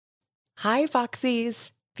Hi,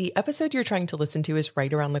 Foxies! The episode you're trying to listen to is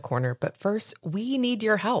right around the corner, but first, we need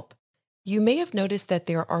your help. You may have noticed that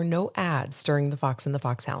there are no ads during The Fox and the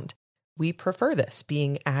Foxhound. We prefer this,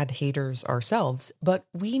 being ad haters ourselves, but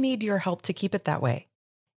we need your help to keep it that way.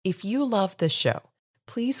 If you love this show,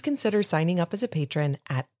 please consider signing up as a patron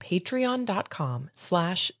at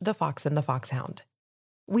patreon.com/thefoxandthefoxhound.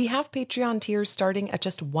 We have Patreon tiers starting at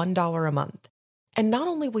just $1 a month. And not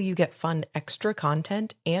only will you get fun extra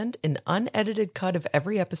content and an unedited cut of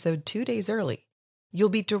every episode 2 days early, you'll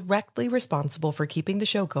be directly responsible for keeping the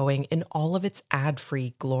show going in all of its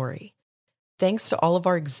ad-free glory. Thanks to all of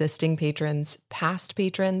our existing patrons, past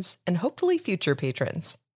patrons, and hopefully future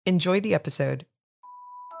patrons. Enjoy the episode.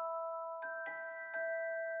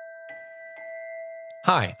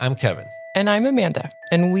 Hi, I'm Kevin. And I'm Amanda,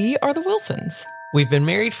 and we are the Wilsons. We've been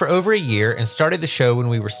married for over a year and started the show when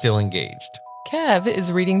we were still engaged. Kev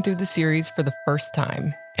is reading through the series for the first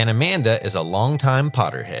time. And Amanda is a longtime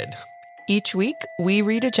Potterhead. Each week, we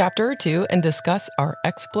read a chapter or two and discuss our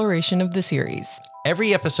exploration of the series.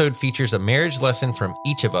 Every episode features a marriage lesson from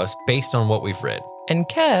each of us based on what we've read. And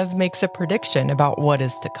Kev makes a prediction about what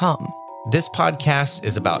is to come. This podcast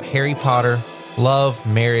is about Harry Potter, love,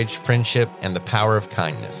 marriage, friendship, and the power of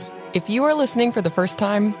kindness. If you are listening for the first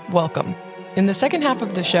time, welcome. In the second half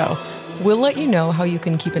of the show, we'll let you know how you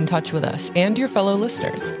can keep in touch with us and your fellow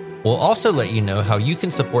listeners. We'll also let you know how you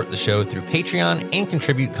can support the show through Patreon and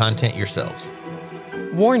contribute content yourselves.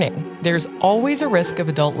 Warning, there's always a risk of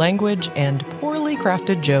adult language and poorly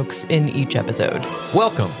crafted jokes in each episode.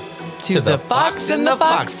 Welcome to the Fox and the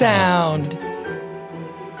Foxhound.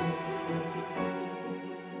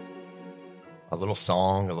 A little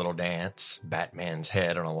song, a little dance, Batman's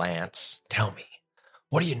head on a lance. Tell me,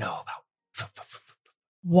 what do you know about?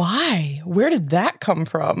 Why? Where did that come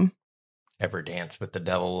from? Ever dance with the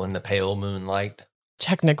devil in the pale moonlight?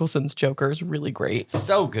 Jack Nicholson's Joker is really great.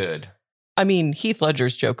 So good. I mean, Heath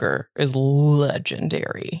Ledger's Joker is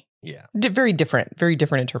legendary. Yeah. Very different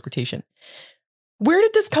interpretation. Where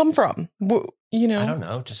did this come from? You know, I don't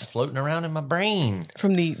know. Just floating around in my brain.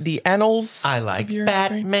 From the annals. I like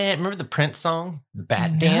Batman. Brain? Remember the Prince song?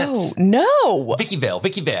 Bat Dance? No. Vicky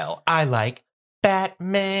Vale. I like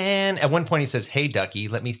Batman. At one point he says, "Hey Ducky,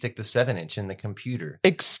 let me stick the 7-inch in the computer."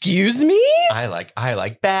 Excuse me? I like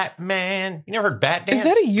Batman. You never heard Bat Dance? Is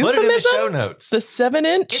that a euphemism? Put it in the show notes. The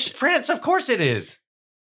 7-inch? It's Prince. Of course it is.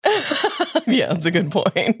 Yeah, that's a good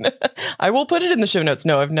point. I will put it in the show notes.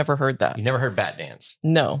 No, I've never heard that. You never heard Bat Dance?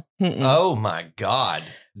 No. Mm-mm. Oh my God.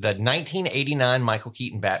 The 1989 Michael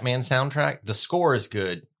Keaton Batman soundtrack, the score is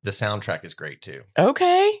good. The soundtrack is great too.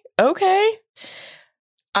 Okay.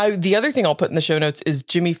 The other thing I'll put in the show notes is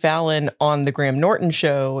Jimmy Fallon on the Graham Norton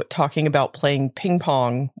show talking about playing ping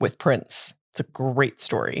pong with Prince. It's a great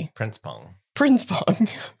story. Prince Pong.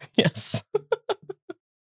 Yes.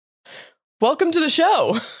 Welcome to the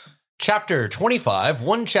show. Chapter 25,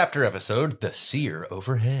 one chapter episode, The Seer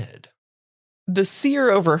Overhead. The Seer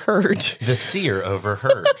Overheard. The Seer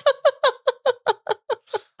Overheard.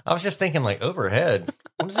 I was just thinking, like, overhead.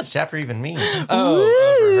 What does this chapter even mean?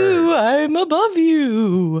 Overheard. I'm above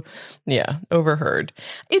you. Yeah, overheard.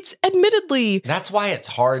 It's admittedly... That's why it's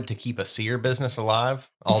hard to keep a seer business alive.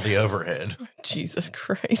 All the overhead. Jesus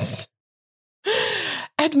Christ.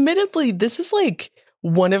 Admittedly, this is like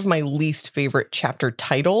one of my least favorite chapter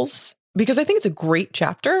titles because I think it's a great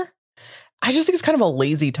chapter. I just think it's kind of a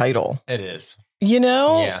lazy title. It is. You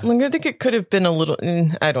know? Yeah. Like, I think it could have been a little,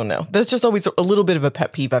 I don't know. That's just always a little bit of a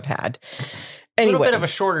pet peeve I've had. Anyway. A little bit of a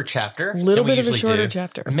shorter chapter.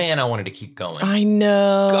 Chapter. Man, I wanted to keep going. I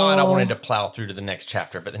know. God, I wanted to plow through to the next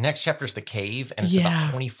chapter. But the next chapter is The Cave, and it's about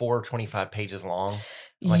 24, 25 pages long.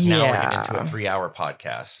 Like now we're getting into a 3-hour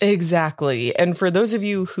podcast. Exactly. And for those of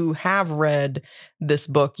you who have read this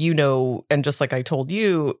book, you know, and just like I told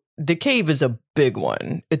you, The Cave is a big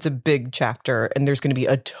one. It's a big chapter, and there's going to be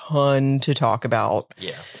a ton to talk about.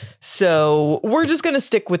 Yeah. So we're just going to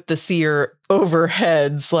stick with the Seer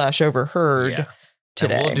Overhead/overheard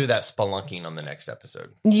today. And we'll do that spelunking on the next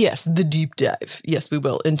episode. Yes, the deep dive. Yes, we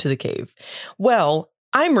will, into the cave. Well,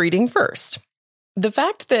 I'm reading first. The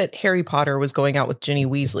fact that Harry Potter was going out with Ginny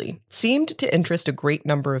Weasley seemed to interest a great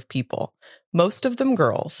number of people, most of them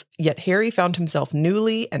girls, yet Harry found himself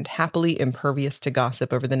newly and happily impervious to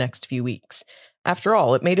gossip over the next few weeks. After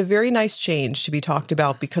all, it made a very nice change to be talked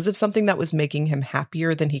about because of something that was making him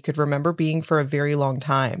happier than he could remember being for a very long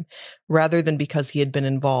time, rather than because he had been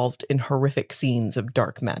involved in horrific scenes of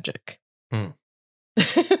dark magic.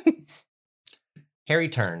 Harry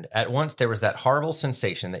turned. At once there was that horrible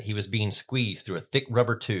sensation that he was being squeezed through a thick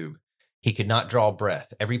rubber tube. He could not draw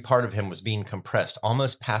breath. Every part of him was being compressed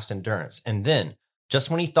almost past endurance. And then, Just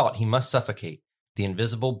when he thought he must suffocate, the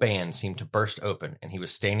invisible band seemed to burst open, and he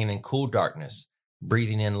was standing in cool darkness,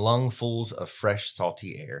 breathing in lungfuls of fresh,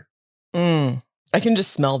 salty air. I can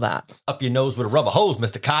just smell that. Up your nose with a rubber hose,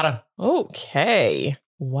 Mr. Carter. Okay.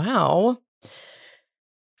 Wow.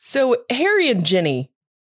 So Harry and Ginny,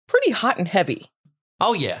 pretty hot and heavy.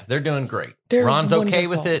 Oh, yeah. They're doing great. They're Ron's wonderful. okay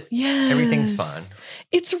with it. Yes. Everything's fine.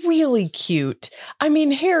 It's really cute. I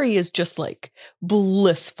mean, Harry is just like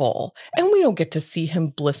blissful, and we don't get to see him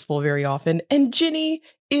blissful very often. And Ginny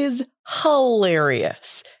is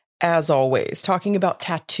hilarious, as always, talking about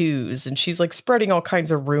tattoos, and she's like spreading all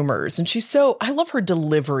kinds of rumors. And I love her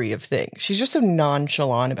delivery of things. She's just so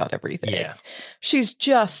nonchalant about everything. Yeah. She's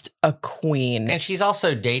just a queen. And she's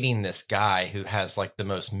also dating this guy who has like the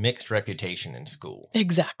most mixed reputation in school.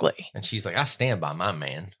 Exactly. And she's like, I stand by my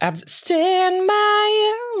man. Stand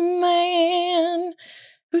by your man.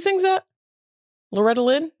 Who sings that? Loretta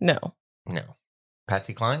Lynn? No.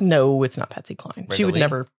 Patsy Cline? No, it's not Patsy Cline. Brenda She would Lee?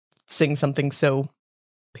 never sing something so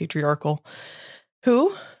patriarchal.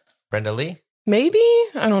 Who? Brenda Lee? Maybe?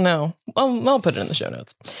 I don't know. I'll put it in the show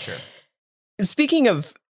notes. Sure. Speaking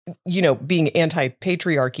of, being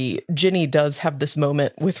anti-patriarchy, Ginny does have this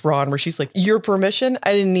moment with Ron where she's like, your permission?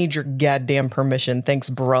 I didn't need your goddamn permission. Thanks,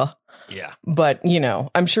 bruh. Yeah. But,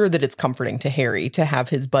 I'm sure that it's comforting to Harry to have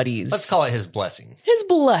his buddies. Let's call it his blessing. His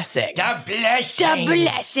blessing. The blessing. The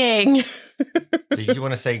blessing. Do you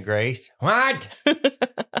want to say grace? What?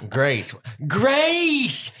 Grace.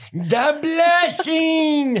 Grace. The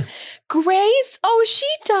blessing. Grace? Oh, she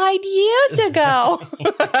died years ago.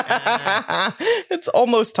 It's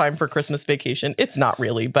almost time for Christmas vacation. It's not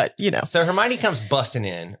really, but So Hermione comes busting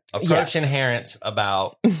in, approaching Yes. Harris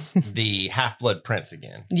about the Half-Blood Prince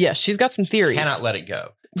again. Yes, she's got some theories. Cannot let it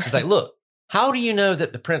go. She's like, look, how do you know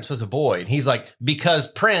that the prince was a boy? And he's like,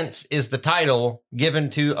 because prince is the title given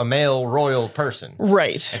to a male royal person.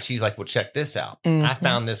 Right. And she's like, well, check this out. Mhm. I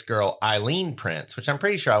found this girl, Eileen Prince, which I'm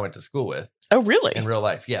pretty sure I went to school with Oh, really? in real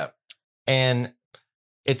life. Yeah. And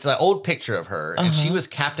it's an old picture of her. And she was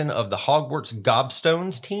captain of the Hogwarts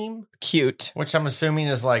Gobstones team, Cute. which I'm assuming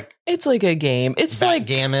is like It's like a game. It's like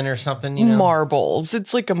backgammon or something, marbles.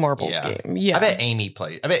 It's like a marbles Yeah. game. Yeah. I bet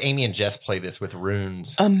Amy and Jess play this with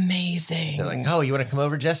runes. Amazing. They're like, oh, you want to come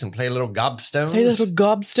over, Jess, and play a little Gobstones? Hey, little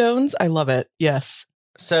gobstones. I love it. Yes.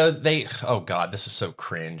 So oh God, this is so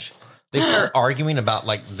cringe. They start arguing about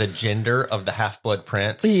like the gender of the Half-Blood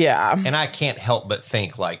Prince. Yeah. And I can't help but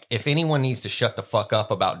think like, if anyone needs to shut the fuck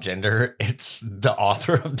up about gender, it's the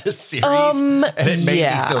author of this series. And it made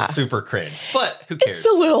me feel super cringe. But who cares? It's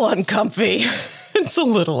a little uncomfy. It's a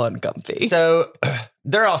little uncomfy. So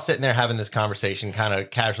they're all sitting there having this conversation, kind of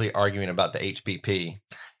casually arguing about the HBP.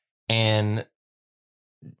 And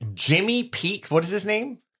Jimmy Peaks, what is his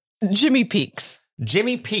name? Jimmy Peaks.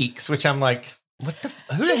 Jimmy Peaks, which I'm like,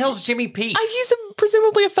 who the hell's Jimmy Peaks? He's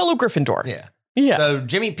presumably a fellow Gryffindor. Yeah. Yeah. So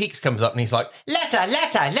Jimmy Peaks comes up and he's like,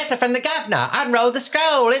 letter from the governor. Unroll the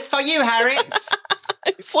scroll. It's for you, Harriet.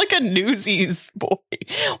 It's like a Newsies boy.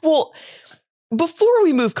 Well, before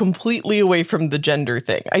we move completely away from the gender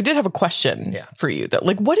thing, I did have a question for you. That,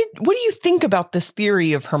 like, what do you think about this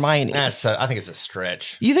theory of Hermione? I think it's a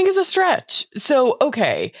stretch. You think it's a stretch? So,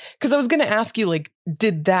 okay. Because I was going to ask you, like,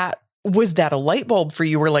 was that a light bulb for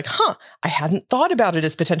you? Where like, I hadn't thought about it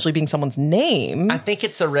as potentially being someone's name. I think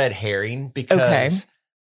it's a red herring because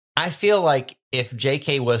I feel like if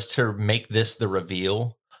JK was to make this the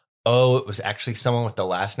reveal, it was actually someone with the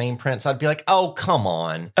last name Prince, I'd be like, oh, come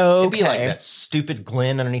on. Okay. It'd be like that stupid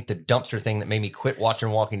Glenn underneath the dumpster thing that made me quit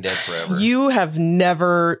watching Walking Dead forever. You have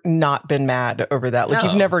never not been mad over that. Like,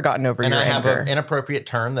 you've never gotten over your anger. And I have an inappropriate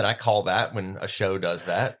term that I call that when a show does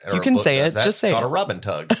that. Or you can say it. Just say it. It's called a rub and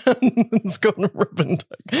tug. It's called a rub and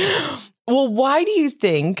tug. Well, why do you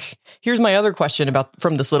think, here's my other question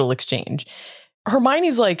from this little exchange.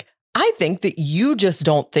 Hermione's like, I think that you just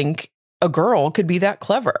don't think a girl could be that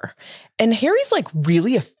clever. And Harry's like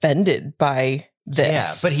really offended by this.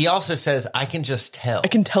 Yeah, but he also says, I can just tell. I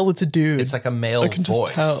can tell it's a dude. It's like a male I can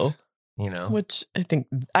voice. just tell. Which I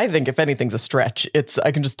think if anything's a stretch,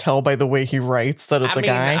 I can just tell by the way he writes that it's a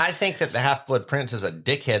guy. I think that the Half-Blood Prince is a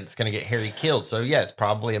dickhead that's going to get Harry killed. So yeah, it's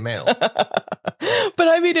probably a male. But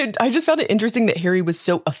I mean, I just found it interesting that Harry was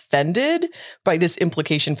so offended by this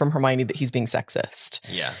implication from Hermione that he's being sexist.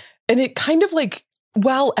 Yeah. And it kind of like,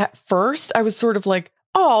 well, at first I was sort of like,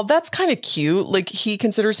 oh, that's kind of cute. Like, he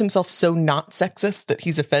considers himself so not sexist that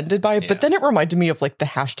he's offended by it. Yeah. But then it reminded me of like the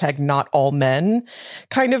hashtag not all men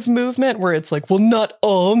kind of movement where it's like, well, not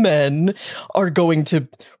all men are going to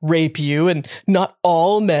rape you and not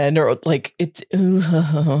all men are like, it's.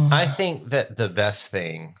 I think that the best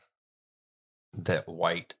thing that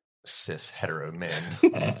white cis hetero men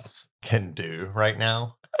can do right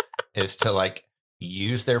now is to like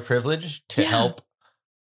use their privilege to help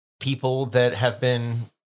people that have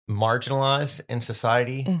been marginalized in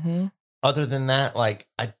society. Mm-hmm. Other than that, like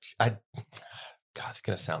God, it's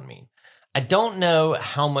gonna sound mean. I don't know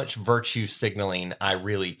how much virtue signaling I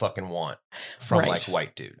really fucking want from like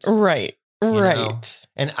white dudes. Right. Right. Know?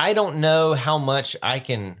 And I don't know how much I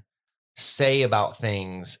can say about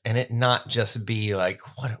things and it not just be like,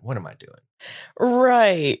 what am I doing?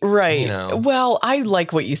 Right. Right. You know? Well, I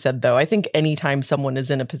like what you said, though. I think anytime someone is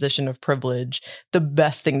in a position of privilege, the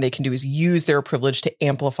best thing they can do is use their privilege to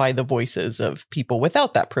amplify the voices of people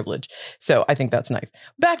without that privilege. So I think that's nice.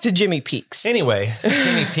 Back to Jimmy Peaks. Anyway,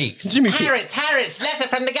 Jimmy Peaks. Harris, letter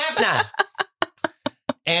from the governor.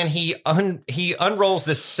 And he unrolls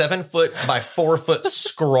this 7 foot by 4 foot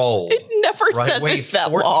scroll. It never says weighs it's that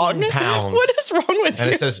 14 long. pounds. What is wrong with you?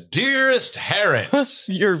 And it says, "Dearest Harris,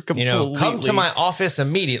 you're completely come to my office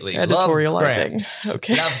immediately. Editorializing. Love Gramps.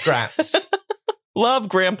 Okay. Love Gramps." Love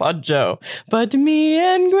Grandpa Joe, but me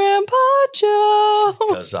and Grandpa Joe.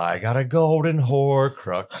 Because I got a golden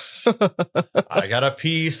Horcrux. I got a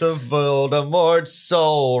piece of Voldemort's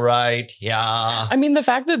soul right here. I mean, the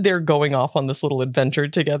fact that they're going off on this little adventure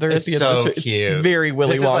together at the end of the show, cute. It's very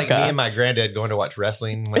Willy Wonka. This is like me and my granddad going to watch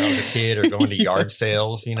wrestling when I was a kid or going to yard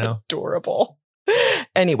sales, you know? Adorable.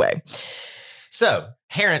 Anyway. So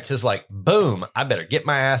Harris is like, boom, I better get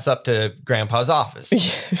my ass up to Grandpa's office.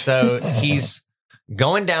 So he's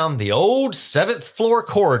going down the old 7th floor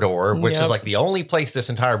corridor, which is like the only place this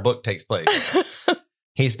entire book takes place.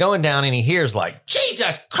 He's going down and he hears like,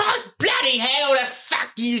 "Jesus Christ, bloody hell, the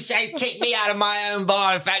fuck you say kick me out of my own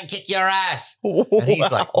bar if I can kick your ass." And he's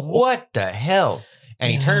like, "What the hell?" And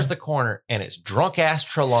he turns the corner and it's drunk ass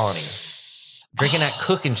Trelawney drinking that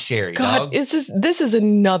cooking sherry, God, dog. This is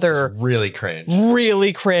another really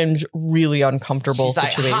cringe, really uncomfortable She's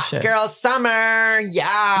situation. Like, hot girl summer. Yeah,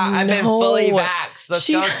 I've been fully vaxxed. Let's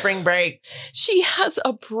go spring break. She has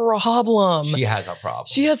a problem. She has a problem.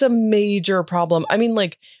 She has a major problem. I mean,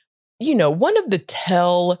 like, you know, one of the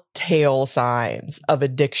telltale signs of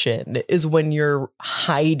addiction is when you're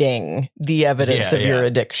hiding the evidence of your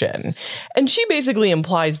addiction. And she basically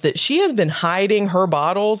implies that she has been hiding her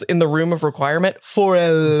bottles in the room of requirement for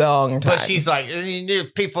a long time. But she's like,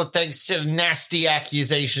 people think nasty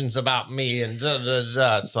accusations about me and da, da,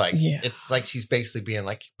 da. It's like she's basically being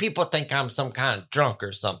like, people think I'm some kind of drunk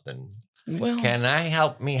or something. Well, can I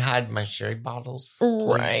help me hide my sherry bottles? Please?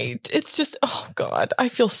 Right. It's just, oh God,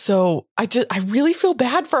 I really feel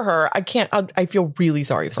bad for her. I feel really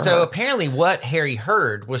sorry for her. So apparently what Harry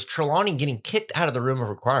heard was Trelawney getting kicked out of the room of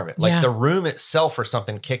requirement. Like the room itself or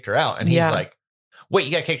something kicked her out. And he's like, "Wait,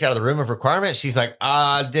 you got kicked out of the room of requirement?" She's like,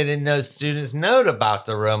 "I didn't know students know about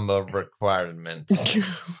the room of requirement."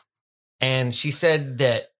 And she said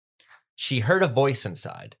that she heard a voice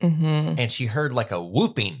inside and she heard like a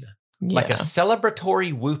whooping. Like a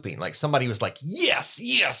celebratory whooping. Like somebody was like,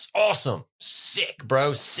 "Yes, awesome. Sick,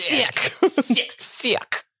 bro. Sick.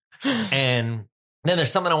 And then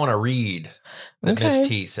there's something I want to read that Miss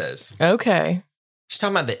T says. Okay. She's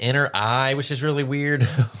talking about the inner eye, which is really weird.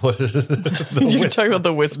 You're talking about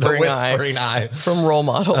the whispering eye from Role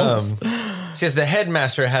Models. She says, "The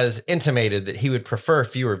headmaster has intimated that he would prefer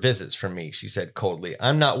fewer visits from me," she said coldly.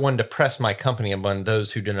 "I'm not one to press my company among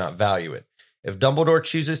those who do not value it. If Dumbledore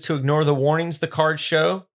chooses to ignore the warnings the cards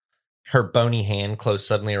show," her bony hand closed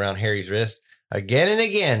suddenly around Harry's wrist, "again and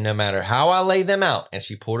again, no matter how I lay them out," and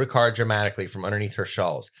she pulled a card dramatically from underneath her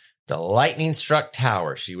shawls. "The lightning-struck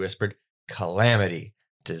tower," she whispered. "Calamity,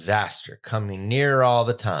 disaster, coming nearer all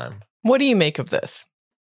the time." What do you make of this?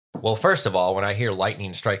 Well, first of all, when I hear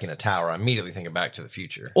lightning striking a tower, I immediately think of Back to the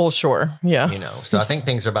Future. Well, sure. Yeah. You know, so I think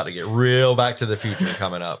things are about to get real Back to the Future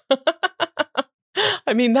coming up.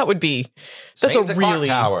 I mean, that's Save the clock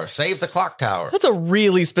tower. Save the clock tower. That's a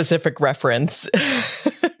really specific reference.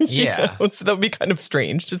 Yeah. So that would be kind of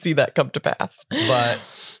strange to see that come to pass. But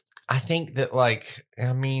I think that,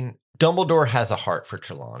 Dumbledore has a heart for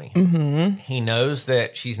Trelawney. Mm-hmm. He knows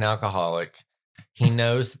that she's an alcoholic. He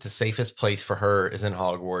knows that the safest place for her is in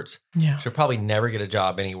Hogwarts. Yeah. She'll probably never get a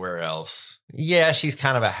job anywhere else. Yeah, she's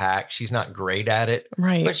kind of a hack. She's not great at it.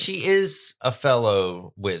 Right. But she is a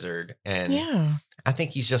fellow wizard. And yeah. I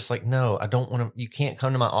think he's just like, "No, I don't want to. You can't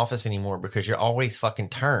come to my office anymore because you're always fucking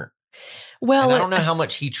turned." Well, and I don't know how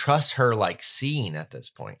much he trusts her, seeing at this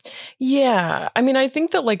point. Yeah. I mean, I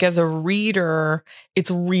think that, as a reader,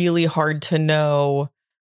 it's really hard to know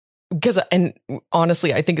and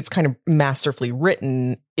honestly, I think it's kind of masterfully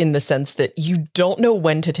written in the sense that you don't know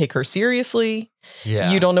when to take her seriously.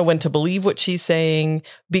 Yeah. You don't know when to believe what she's saying,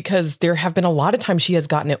 because there have been a lot of times she has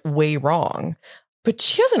gotten it way wrong, but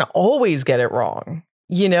she doesn't always get it wrong.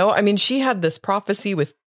 You know, I mean, she had this prophecy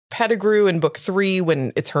with Pettigrew in book 3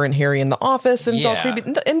 when it's her and Harry in the office and it's all creepy.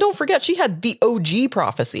 And don't forget, she had the OG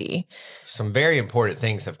prophecy. Some very important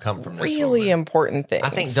things have come from this Really woman. important things. I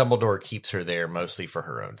think Dumbledore keeps her there mostly for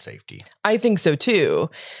her own safety. I think so too.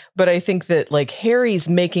 But I think that like Harry's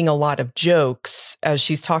making a lot of jokes as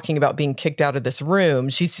she's talking about being kicked out of this room.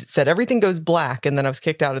 She said everything goes black and then I was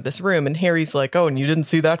kicked out of this room. And Harry's like, oh, and you didn't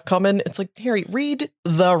see that coming? It's like, Harry, read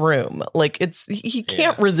The Room. Like he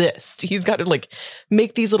can't resist. He's got to like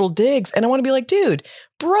make these little digs. And I want to be like, dude,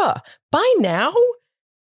 bruh, by now,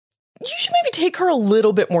 you should maybe take her a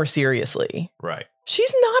little bit more seriously. Right.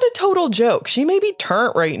 She's not a total joke. She may be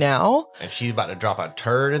turnt right now. And she's about to drop a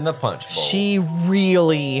turd in the punch bowl. She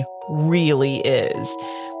really, really is.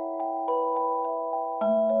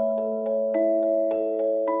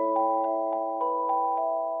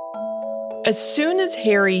 As soon as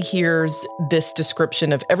Harry hears this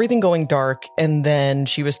description of everything going dark and then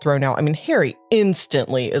she was thrown out, I mean, Harry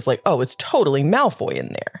instantly is like, oh, it's totally Malfoy in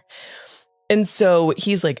there. And so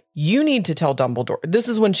he's like, you need to tell Dumbledore. This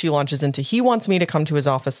is when she launches into, he wants me to come to his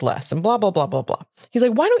office less and blah, blah, blah, blah, blah. He's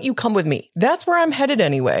like, why don't you come with me? That's where I'm headed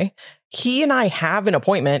anyway. He and I have an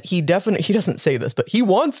appointment. He doesn't say this, but he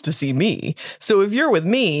wants to see me. So if you're with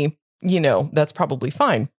me, you know, that's probably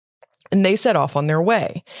fine. And they set off on their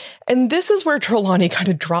way. And this is where Trelawney kind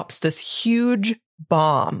of drops this huge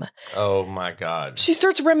bomb. Oh my God. She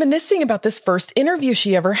starts reminiscing about this first interview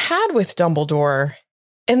she ever had with Dumbledore.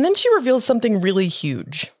 And then she reveals something really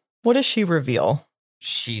huge. What does she reveal?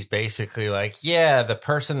 She's basically like, yeah, the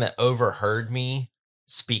person that overheard me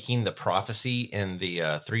speaking the prophecy in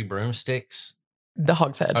the 3 broomsticks. The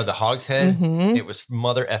Hogshead. Or the Hogshead. Mm-hmm. It was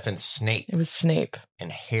mother effing Snape. It was Snape.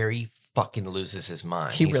 And Harry fucking loses his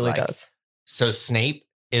mind. He's really does. So Snape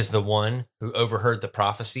is the one who overheard the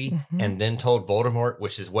prophecy and then told Voldemort,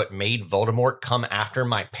 which is what made Voldemort come after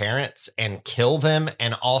my parents and kill them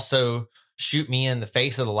and also shoot me in the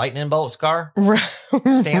face with a lightning bolt scar.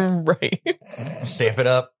 Stamp. Right. Stamp it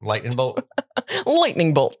up. Lightning bolt.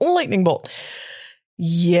 Lightning bolt. Lightning bolt.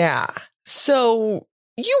 Yeah. So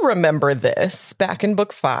you remember this back in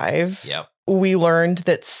book 5. Yep. We learned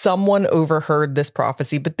that someone overheard this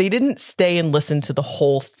prophecy, but they didn't stay and listen to the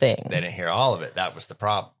whole thing. They didn't hear all of it. That was the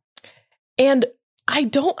problem. And I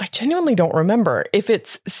genuinely don't remember if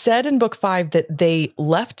it's said in book 5 that they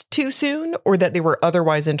left too soon or that they were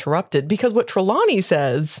otherwise interrupted, because what Trelawney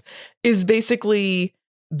says is basically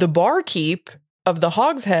the barkeep of the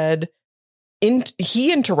Hogshead,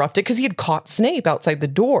 he interrupted because he had caught Snape outside the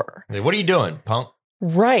door. Like, what are you doing, punk?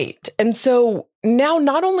 Right. And so now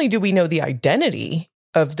not only do we know the identity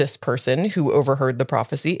of this person who overheard the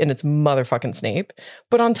prophecy, and it's motherfucking Snape,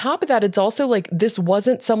 but on top of that, it's also like this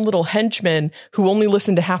wasn't some little henchman who only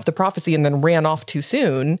listened to half the prophecy and then ran off too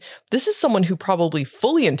soon. This is someone who probably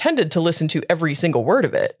fully intended to listen to every single word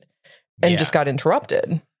of it and just got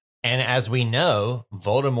interrupted. And as we know,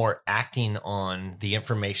 Voldemort acting on the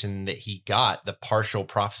information that he got, the partial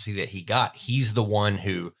prophecy that he got, he's the one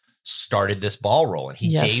who started this ball rolling.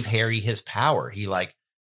 He gave Harry his power.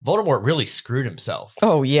 Voldemort really screwed himself.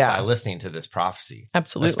 Oh, yeah. By listening to this prophecy.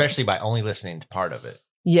 Absolutely. Especially by only listening to part of it.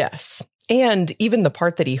 Yes. And even the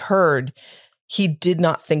part that he heard, he did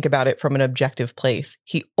not think about it from an objective place.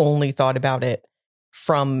 He only thought about it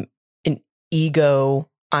from an ego,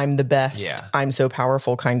 I'm the best, I'm so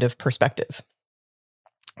powerful kind of perspective.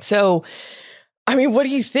 So, I mean, what do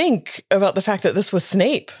you think about the fact that this was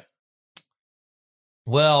Snape?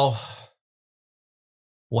 Well,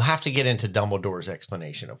 we'll have to get into Dumbledore's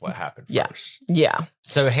explanation of what happened first. Yeah.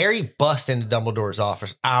 So Harry busts into Dumbledore's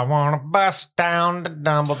office. I want to bust down to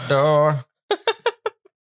Dumbledore.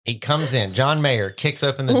 He comes in. John Mayer kicks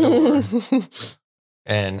open the door.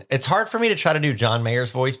 And it's hard for me to try to do John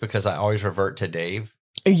Mayer's voice because I always revert to Dave.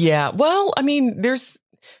 Yeah. Well, I mean,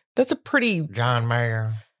 that's a pretty... John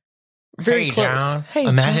Mayer. Very hey, close. John. Hey,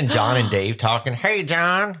 Imagine John and Dave talking. Hey,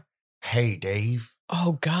 John. Hey, Dave.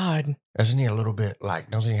 Oh, God. Doesn't he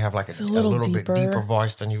have like a little bit deeper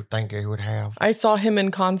voice than you think he would have? I saw him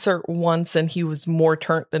in concert once and he was more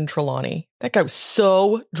turnt than Trelawney. That guy was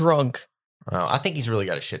so drunk. Oh, I think he's really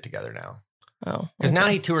got his shit together now. Oh. Because now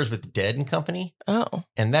he tours with Dead and Company. Oh.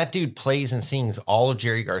 And that dude plays and sings all of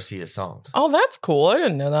Jerry Garcia's songs. Oh, that's cool. I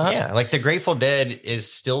didn't know that. Yeah, like the Grateful Dead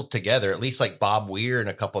is still together, at least like Bob Weir and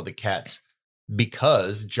a couple of the cats,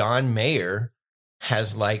 because John Mayer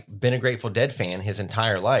has like been a Grateful Dead fan his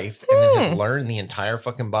entire life and then has learned the entire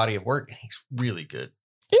fucking body of work. And he's really good.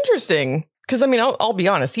 Interesting. Because, I mean, I'll be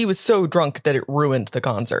honest. He was so drunk that it ruined the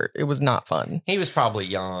concert. It was not fun. He was probably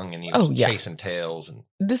young and he was chasing tails. And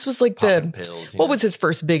this was like pills, what was his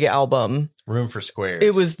first big album? Room for Squares.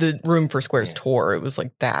 It was the Room for Squares tour. It was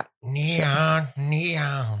like that. Neon.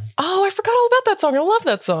 Oh, I forgot all about that song. I love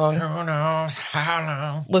that song. Who knows how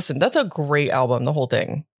long? Listen, that's a great album, the whole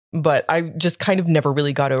thing. But I just kind of never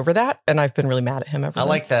really got over that. And I've been really mad at him ever since. I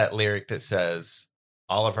like that lyric that says,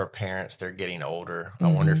 all of our parents, they're getting older. I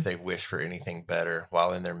wonder if they wish for anything better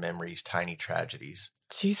while in their memories, tiny tragedies.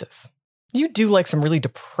 Jesus. You do like some really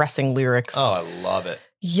depressing lyrics. Oh, I love it.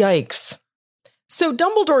 Yikes. So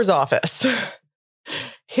Dumbledore's office.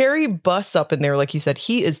 Harry busts up in there, like you said.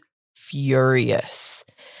 He is furious.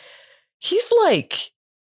 He's like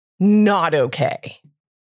not okay.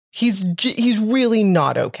 He's really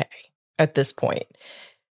not okay at this point.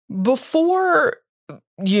 Before,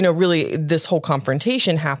 really this whole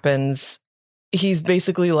confrontation happens, he's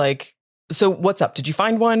basically like, so what's up? Did you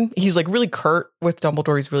find one? He's like really curt with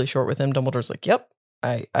Dumbledore. He's really short with him. Dumbledore's like, yep,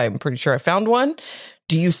 I'm pretty sure I found one.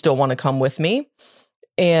 Do you still want to come with me?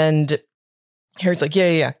 And Harry's like,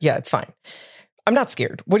 yeah, it's fine. I'm not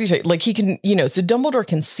scared. What do you say? Like he can, so Dumbledore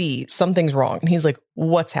can see something's wrong. And he's like,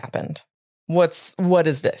 what's happened? What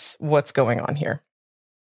is this? What's going on here?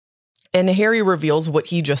 And Harry reveals what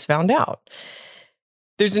he just found out.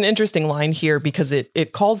 There's an interesting line here because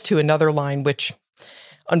it calls to another line, which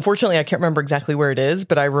unfortunately I can't remember exactly where it is,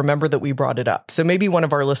 but I remember that we brought it up. So maybe one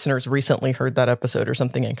of our listeners recently heard that episode or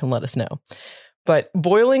something and can let us know. But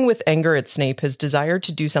boiling with anger at Snape, his desire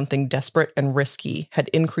to do something desperate and risky had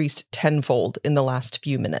increased tenfold in the last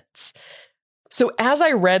few minutes. So as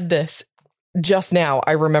I read this just now,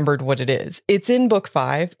 I remembered what it is. It's in book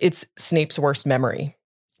 5. It's Snape's worst memory.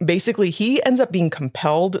 Basically, he ends up being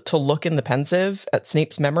compelled to look in the pensive at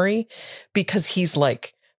Snape's memory because he's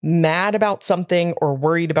like mad about something or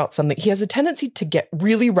worried about something. He has a tendency to get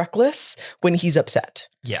really reckless when he's upset.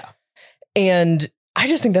 Yeah. And I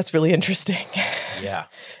just think that's really interesting. Yeah.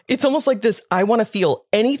 It's almost like this, I want to feel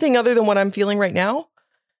anything other than what I'm feeling right now,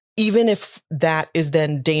 even if that is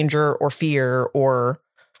then danger or fear or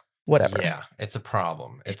whatever. Yeah, it's a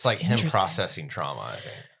problem. It's like him processing trauma, I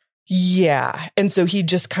think. Yeah. And so he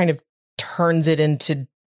just kind of turns it into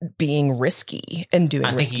being risky and doing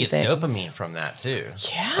risky things. I think he gets dopamine from that too.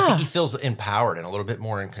 Yeah. I think he feels empowered and a little bit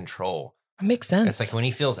more in control. That makes sense. It's like when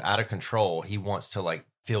he feels out of control, he wants to like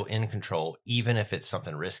feel in control, even if it's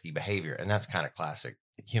something risky behavior. And that's kind of classic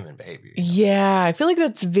human behavior. Yeah. I feel like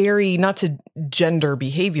that's very, not to gender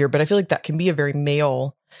behavior, but I feel like that can be a very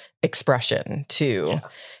male expression too,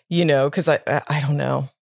 because I don't know.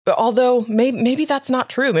 But although maybe that's not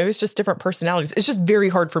true. Maybe it's just different personalities. It's just very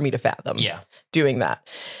hard for me to fathom doing that.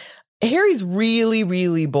 Harry's really,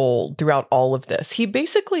 really bold throughout all of this. He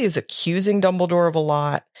basically is accusing Dumbledore of a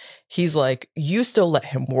lot. He's like, you still let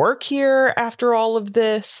him work here after all of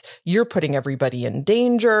this. You're putting everybody in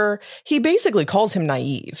danger. He basically calls him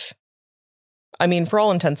naive. I mean, for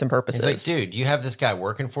all intents and purposes. He's like, dude, you have this guy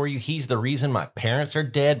working for you. He's the reason my parents are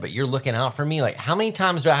dead, but you're looking out for me. Like, how many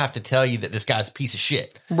times do I have to tell you that this guy's a piece of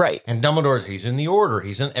shit? Right. And Dumbledore's, he's in the order.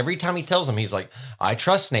 Every time he tells him, he's like, I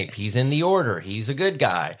trust Snape. He's in the order. He's a good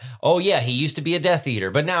guy. Oh, yeah, he used to be a Death Eater,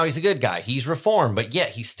 but now he's a good guy. He's reformed, but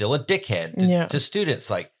yet he's still a dickhead to students.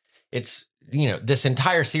 Like, it's, this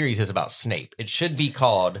entire series is about Snape. It should be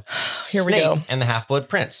called Snape and the Half-Blood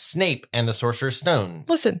Prince, Snape and the Sorcerer's Stone.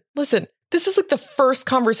 Listen. This is like the first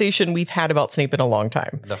conversation we've had about Snape in a long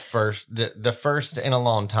time. The first in a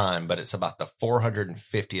long time, but it's about the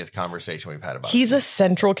 450th conversation we've had about He's Snape. A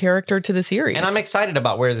central character to the series. And I'm excited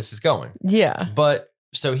about where this is going. Yeah. But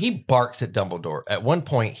so he barks at Dumbledore. At one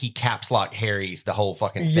point, he caps lock Harry's the whole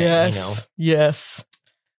fucking thing, Yes.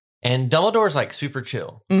 And Dumbledore's like super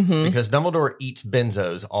chill because Dumbledore eats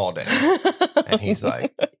benzos all day. And he's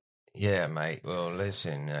like, yeah, mate. Well,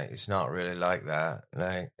 listen, it's not really like that.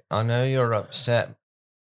 Like, I know you're upset,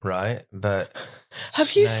 right? But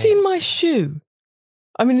have you seen my shoe?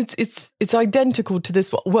 I mean, it's identical to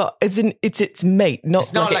this one. Well, as in it's its mate,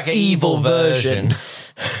 not like an evil version.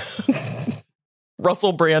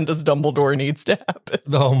 Russell Brand as Dumbledore needs to happen.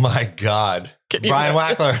 Oh my God, Brian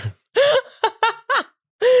Wackler.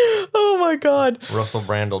 Oh my God, Russell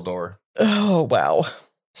Brandledore. Oh wow.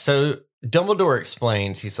 So Dumbledore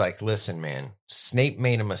explains, he's like, listen, man, Snape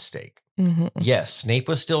made a mistake. Yes, Snape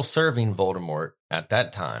was still serving Voldemort at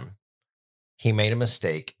that time. He made a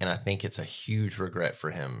mistake, and I think it's a huge regret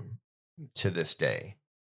for him to this day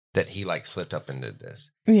that he like slipped up and did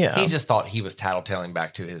this. Yeah. He just thought he was tattletaling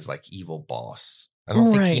back to his like evil boss. I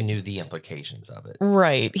don't think he knew the implications of it.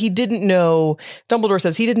 Right. He didn't know. Dumbledore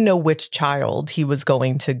says he didn't know which child he was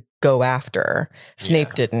going to go after.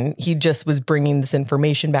 Snape didn't. He just was bringing this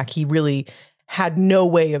information back. He really had no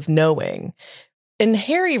way of knowing. And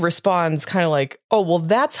Harry responds kind of like, oh, well,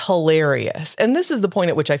 that's hilarious. And this is the point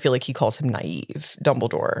at which I feel like he calls him naive,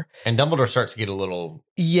 Dumbledore. And Dumbledore starts to get a little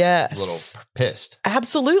pissed.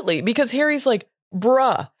 Absolutely. Because Harry's like,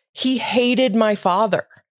 bruh, he hated my father,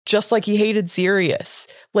 just like he hated Sirius.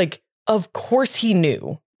 Like, of course he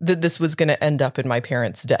knew that this was going to end up in my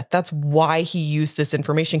parents' death. That's why he used this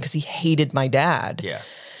information, because he hated my dad. Yeah.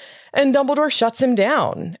 And Dumbledore shuts him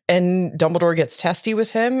down, and Dumbledore gets testy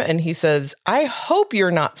with him, and he says, I hope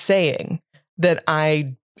you're not saying that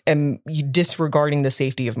I am disregarding the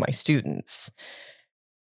safety of my students.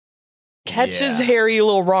 Catches Harry a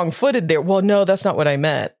little wrong-footed there. Well, no, that's not what I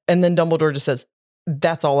meant. And then Dumbledore just says,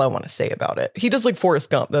 that's all I want to say about it. He does like Forrest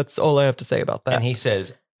Gump. That's all I have to say about that. And he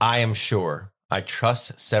says, I am sure I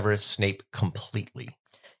trust Severus Snape completely.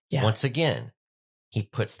 Yeah. Once again, he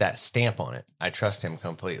puts that stamp on it. I trust him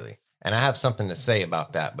completely. And I have something to say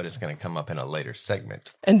about that, but it's going to come up in a later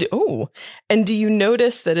segment. And do you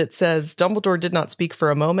notice that it says Dumbledore did not speak for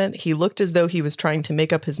a moment? He looked as though he was trying to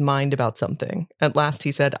make up his mind about something. At last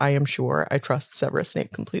he said, I am sure I trust Severus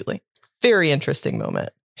Snape completely. Very interesting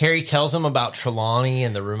moment. Harry tells him about Trelawney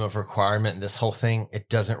and the Room of Requirement and this whole thing. It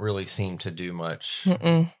doesn't really seem to do much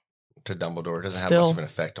to Dumbledore. It doesn't have much of an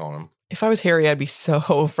effect on him. If I was Harry, I'd be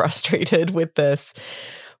so frustrated with this.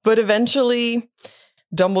 But eventually,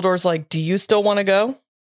 Dumbledore's like, do you still want to go?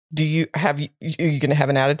 Are you going to have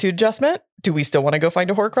an attitude adjustment? Do we still want to go find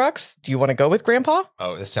a Horcrux? Do you want to go with Grandpa?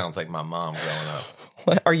 Oh, this sounds like my mom growing up.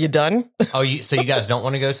 What, are you done? Oh, so you guys don't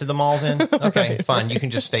want to go to the mall then? Okay, fine. You can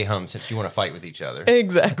just stay home since you want to fight with each other.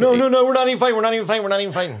 Exactly. No, we're not even fighting. We're not even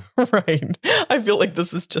fighting. Right. I feel like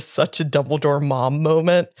this is just such a Dumbledore mom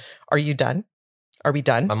moment. Are you done? Are we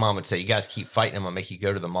done? My mom would say, you guys keep fighting, I'm going to make you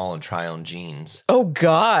go to the mall and try on jeans. Oh,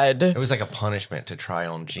 God. It was like a punishment to try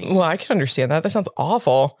on jeans. Well, I can understand that. That sounds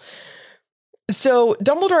awful. So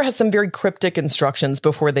Dumbledore has some very cryptic instructions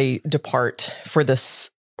before they depart for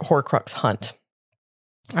this Horcrux hunt.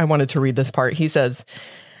 I wanted to read this part. He says,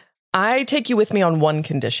 I take you with me on one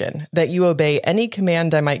condition, that you obey any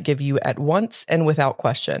command I might give you at once and without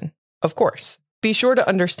question. Of course. Be sure to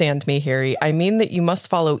understand me, Harry. I mean that you must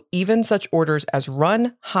follow even such orders as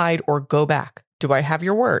run, hide, or go back. Do I have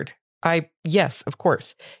your word? Yes, of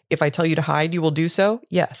course. If I tell you to hide, you will do so?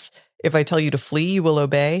 Yes. If I tell you to flee, you will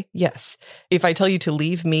obey? Yes. If I tell you to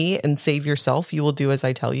leave me and save yourself, you will do as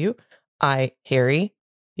I tell you? Harry?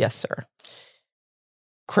 Yes, sir.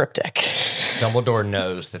 Cryptic. Dumbledore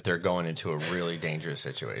knows that they're going into a really dangerous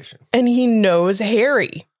situation. And he knows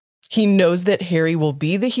Harry. He knows that Harry will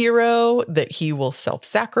be the hero, that he will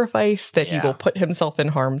self-sacrifice, that he will put himself in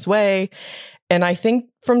harm's way. And I think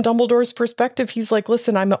from Dumbledore's perspective, he's like,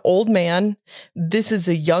 listen, I'm an old man. This is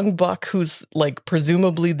a young buck who's like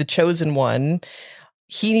presumably the chosen one.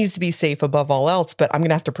 He needs to be safe above all else, but I'm going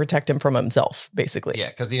to have to protect him from himself, basically. Yeah,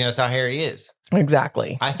 because he knows how Harry is.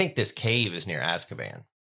 Exactly. I think this cave is near Azkaban.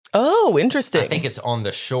 Oh, interesting. I think it's on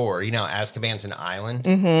the shore. You know, Azkaban's an island.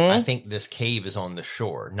 Mm-hmm. I think this cave is on the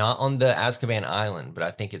shore. Not on the Azkaban island, but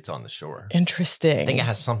I think it's on the shore. Interesting. I think it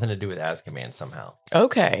has something to do with Azkaban somehow.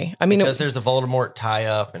 Okay. I mean, because there's a Voldemort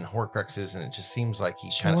tie-up and Horcruxes, and it just seems like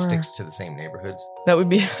he kind of sticks to the same neighborhoods. That would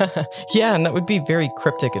be, yeah, and that would be very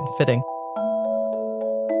cryptic and fitting.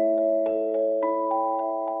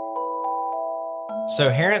 So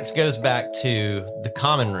Harrence goes back to the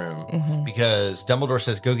common room because Dumbledore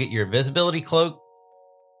says, go get your invisibility cloak,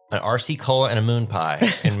 an RC Cola, and a moon pie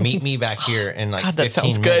and meet me back here in like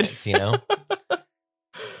 15 minutes, you know?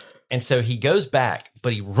 And so he goes back,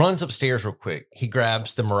 but he runs upstairs real quick. He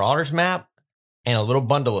grabs the Marauders map and a little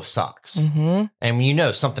bundle of socks. Mm-hmm. And you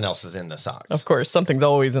know something else is in the socks. Of course, something's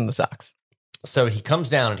always in the socks. So he comes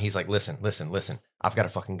down and he's like, listen. I've got to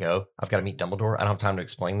fucking go. I've got to meet Dumbledore. I don't have time to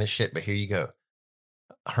explain this shit, but here you go.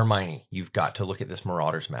 Hermione, you've got to look at this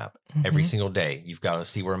Marauders map every single day. You've got to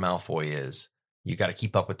see where Malfoy is. You got to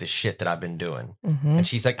keep up with this shit that I've been doing. And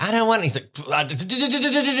she's like, I don't want it. He's like,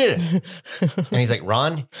 and he's like,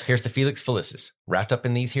 Ron, here's the Felix Felicis wrapped up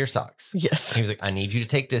in these here socks. Yes. And he was like, I need you to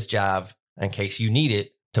take this job in case you need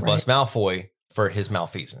it to bust Malfoy for his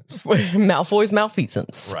malfeasance. Malfoy's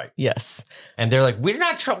malfeasance. Right. Yes. And they're like, we're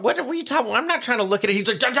not what are you talking? I'm not trying to look at it. He's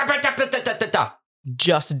like,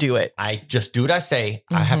 just do it. I just do what I say.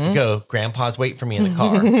 I have to go. Grandpa's waiting for me in the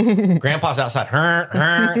car. Grandpa's outside,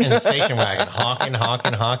 in the station wagon,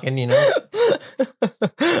 honking, you know?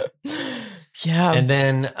 Yeah. And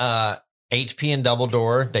then HP and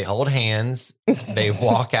Dumbledore, they hold hands. They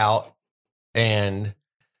walk out And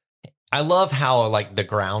I love how like the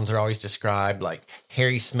grounds are always described. Like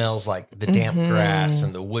Harry smells like the damp grass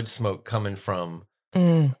and the wood smoke coming from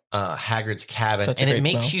Hagrid's cabin. And it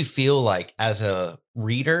makes you feel like as a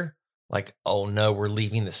reader, like, oh no, we're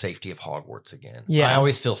leaving the safety of Hogwarts again. Yeah. I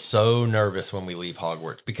always feel so nervous when we leave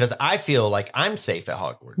Hogwarts because I feel like I'm safe at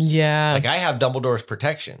Hogwarts. Yeah. Like I have Dumbledore's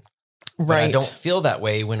protection. Right. But I don't feel that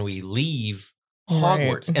way when we leave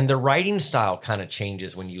Hogwarts. Right. And the writing style kind of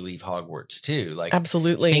changes when you leave Hogwarts too. Like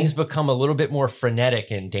absolutely, things become a little bit more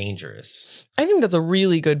frenetic and dangerous. I think that's a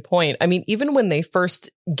really good point. I mean, even when they first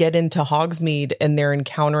get into Hogsmeade and they're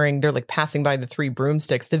like passing by the 3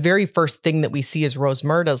 broomsticks, the very first thing that we see is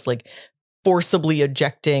Rosmerta's like forcibly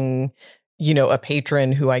ejecting, a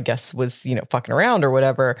patron who I guess was, fucking around or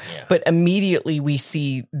whatever. Yeah. But immediately we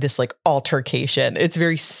see this like altercation. It's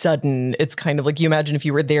very sudden. It's kind of like you imagine if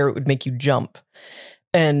you were there, it would make you jump.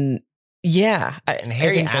 And yeah. And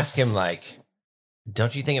Harry asked him like,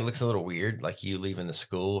 don't you think it looks a little weird, like you leaving the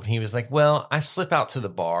school? And he was like, well, I slip out to the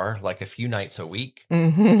bar like a few nights a week,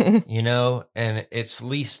 and it's at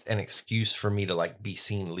least an excuse for me to like be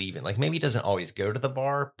seen leaving. Like maybe he doesn't always go to the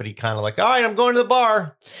bar, but he kind of like, all right, I'm going to the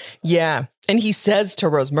bar. Yeah. And he says to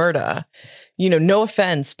Rosmerta, no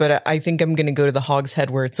offense, but I think I'm going to go to the Hog's Head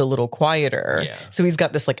where it's a little quieter. Yeah. So he's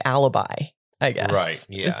got this like alibi, I guess. Right.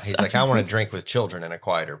 Yeah. He's like, I want to drink with children in a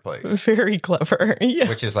quieter place. Very clever. Yeah.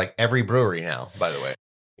 Which is like every brewery now, by the way.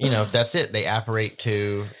 That's it. They apparate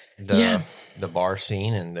to the bar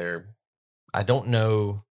scene and I don't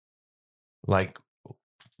know, like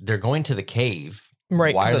they're going to the cave.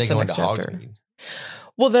 Right. Why are they going to Hogsmeade?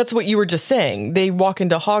 Well, that's what you were just saying. They walk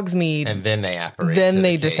into Hogsmeade. And then they apparate. Then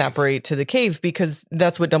they disapparate to the cave because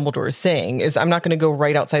that's what Dumbledore is saying is I'm not going to go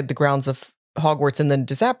right outside the grounds of Hogwarts and then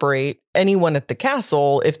disapparate. Anyone at the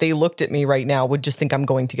castle, if they looked at me right now, would just think I'm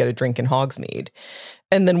going to get a drink in Hogsmeade.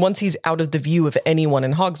 And then once he's out of the view of anyone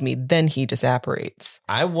in Hogsmeade, then he disapparates.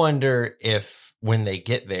 I wonder if when they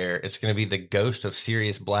get there, it's going to be the ghost of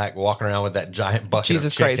Sirius Black walking around with that giant bucket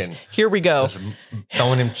of chicken. Jesus Christ. Here we go.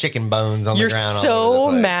 Throwing him chicken bones on the ground. You're so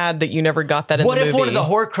mad that you never got that in the movie. What if one of the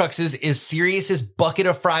Horcruxes is Sirius's bucket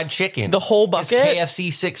of fried chicken? The whole bucket? His KFC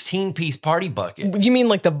 16-piece party bucket. You mean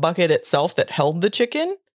like the bucket itself that held the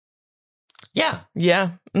chicken? Yeah. Yeah.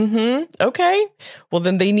 Mm-hmm. Okay. Well,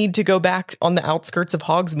 then they need to go back on the outskirts of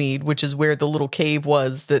Hogsmeade, which is where the little cave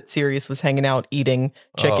was that Sirius was hanging out eating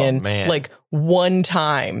chicken like one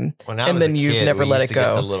time. And then you've never let it go.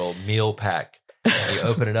 Get the little meal pack. You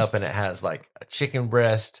open it up and it has like a chicken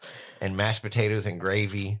breast and mashed potatoes and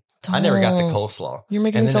gravy. I never got the coleslaw. You're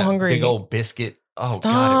making me so hungry. Big old biscuit. Oh, Stop.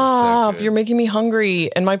 God, it was so good. You're making me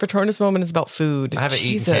hungry. And my Patronus moment is about food. I haven't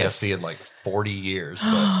eaten KFC in like 40 years. But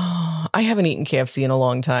I haven't eaten KFC in a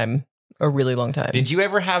long time. A really long time. Did you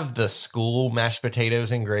ever have the school mashed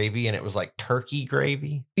potatoes and gravy and it was like turkey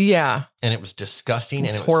gravy? Yeah. And it was disgusting and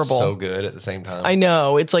it was horrible. So good at the same time. I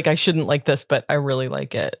know. It's like I shouldn't like this, but I really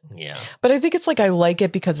like it. Yeah. But I think it's like I like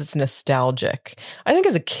it because it's nostalgic. I think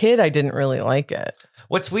as a kid, I didn't really like it.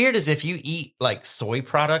 What's weird is if you eat like soy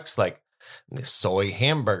products, like the soy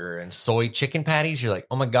hamburger and soy chicken patties, you're like,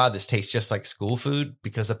 oh my God, this tastes just like school food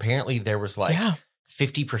because apparently there was like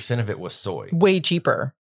 50% of it was soy. Way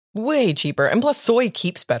cheaper. And plus soy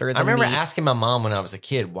keeps better than I remember meat. asking my mom when I was a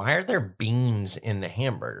kid, why are there beans in the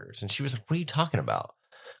hamburgers? And she was like, what are you talking about?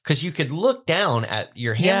 Because you could look down at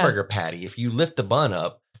your hamburger patty. If you lift the bun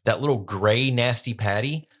up, that little gray, nasty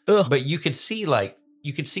patty, but you could see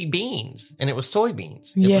beans and it was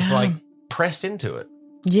soybeans. It was like pressed into it.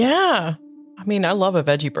 Yeah. I mean, I love a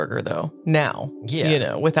veggie burger though. Now,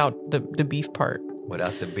 without the beef part.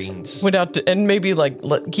 Without the beans. And maybe like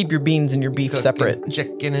keep your beans and your beef separate.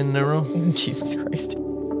 Chicken in the room. Jesus Christ.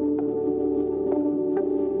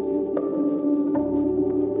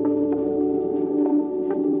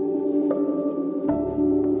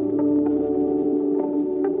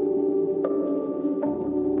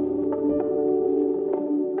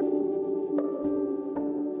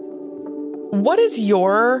 What is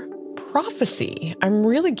your prophecy? I'm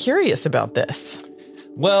really curious about this.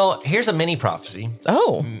 Well, here's a mini prophecy.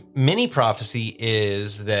 Oh. Mini prophecy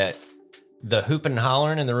is that the hooping and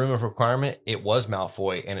hollering in the room of requirement, it was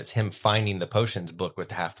Malfoy, and it's him finding the potions book with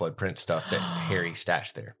the Half-Blood Prince stuff that Harry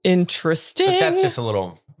stashed there. Interesting. But that's just a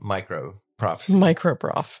little micro prophecy.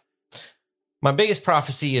 Micro-prof. My biggest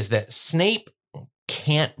prophecy is that Snape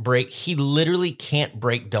he literally can't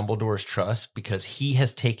break Dumbledore's trust because he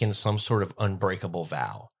has taken some sort of unbreakable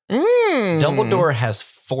vow. Dumbledore has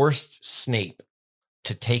forced Snape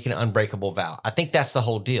to take an unbreakable vow. I think that's the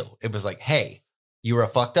whole deal. It was like, hey, you were a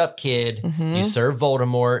fucked up kid. Mm-hmm. You served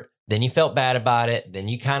Voldemort. Then you felt bad about it. Then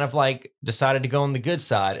you kind of like decided to go on the good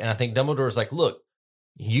side. And I think Dumbledore's like, look,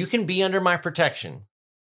 you can be under my protection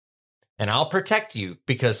and I'll protect you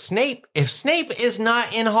because if Snape is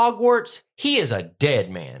not in Hogwarts, he is a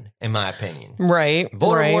dead man, in my opinion. Right.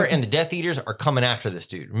 Voldemort and the Death Eaters are coming after this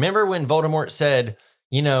dude. Remember when Voldemort said,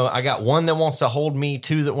 you know, I got 1 that wants to hold me,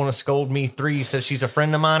 2 that want to scold me, 3 says she's a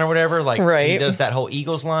friend of mine or whatever. Like he does that whole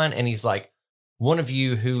Eagles line. And he's like, one of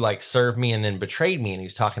you who like served me and then betrayed me. And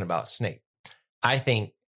he's talking about Snape. I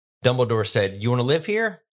think Dumbledore said, you want to live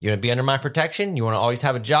here? You want to be under my protection? You want to always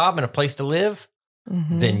have a job and a place to live?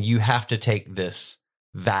 Mm-hmm. Then you have to take this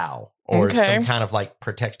vow or some kind of like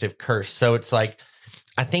protective curse. So it's like,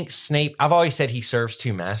 I think Snape, I've always said he serves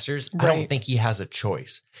 2 masters. Right. I don't think he has a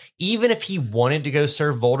choice. Even if he wanted to go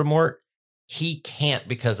serve Voldemort, he can't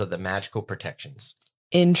because of the magical protections.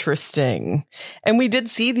 Interesting. And we did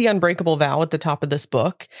see the unbreakable vow at the top of this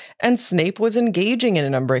book, and Snape was engaging in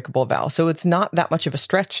an unbreakable vow. So it's not that much of a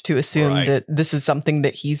stretch to assume that this is something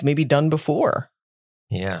that he's maybe done before.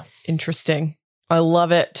 Yeah. Interesting. I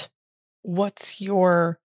love it. What's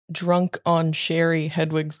your drunk on sherry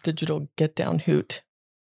Hedwig's digital get down hoot?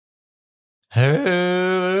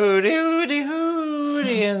 Hooty, hooty,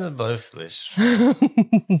 hooty, and the breathless.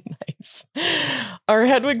 Nice. Our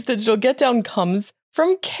Hedwig's digital get down comes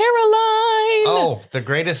from Caroline. Oh, the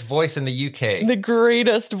greatest voice in the UK. The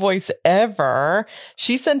greatest voice ever.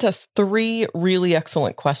 She sent us 3 really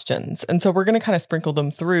excellent questions. And so we're going to kind of sprinkle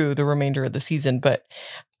them through the remainder of the season. But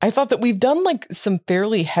I thought that we've done like some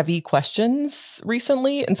fairly heavy questions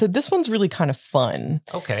recently. And so this one's really kind of fun.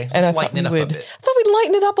 Okay. And I thought we'd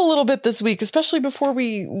lighten it up a little bit this week, especially before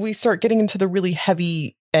we start getting into the really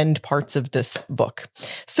heavy end parts of this book.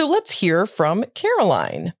 So let's hear from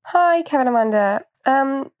Caroline. Hi, Kevin, Amanda.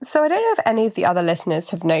 So I don't know if any of the other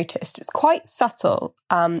listeners have noticed, it's quite subtle,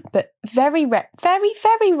 but very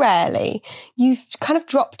rarely you've kind of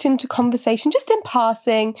dropped into conversation just in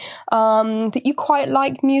passing, that you quite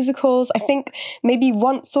like musicals. I think maybe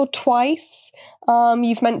once or twice,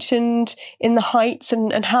 you've mentioned In the Heights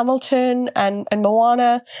and Hamilton and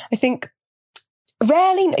Moana. I think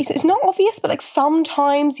rarely, it's not obvious, but like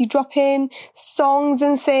sometimes you drop in songs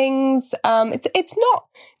and things. It's not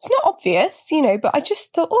obvious, you know, but I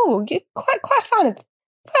just thought, oh, you're quite a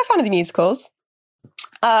fan of the musicals.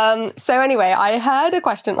 So anyway, I heard a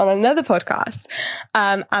question on another podcast,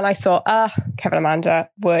 and I thought, Kevin and Amanda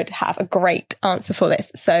would have a great answer for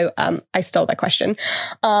this. So, I stole their question,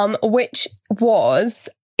 which was,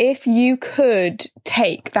 if you could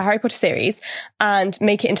take the Harry Potter series and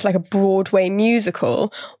make it into like a Broadway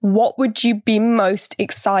musical, what would you be most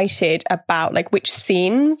excited about? Like, which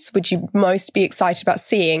scenes would you most be excited about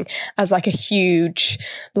seeing as like a huge,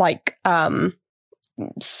 like,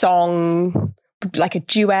 song, like a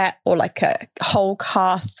duet or like a whole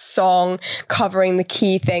cast song covering the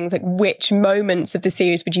key things? Like, which moments of the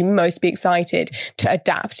series would you most be excited to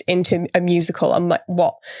adapt into a musical, and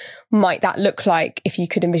what might that look like if you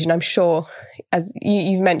could envision? I'm sure, as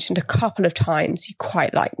you've mentioned a couple of times, you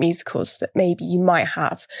quite like musicals, that maybe you might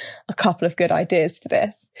have a couple of good ideas for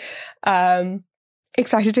this.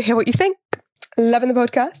 Excited to hear what you think. Loving the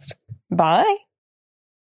podcast. Bye.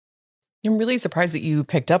 I'm really surprised that you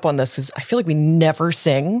picked up on this, because I feel like we never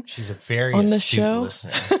sing. She's a very on the astute show.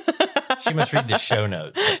 Listener. She must read the show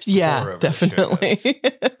notes. Yeah, definitely.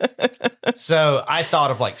 So I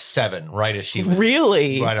thought of like 7 right as she was.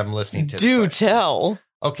 Really? Right, I'm listening to. Do tell.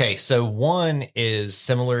 Okay, so one is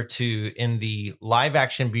similar to in the live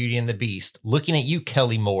action Beauty and the Beast. Looking at you,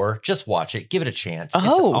 Kelly Moore. Just watch it. Give it a chance.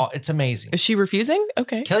 It's amazing. Is she refusing?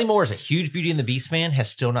 Okay. Kelly Moore is a huge Beauty and the Beast fan,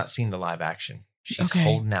 has still not seen the live action. She's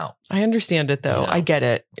holding out. I understand it, though. You know, I get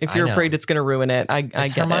it. If you're afraid it's going to ruin it, I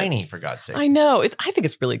get Hermione, it. For God's sake. I know. I think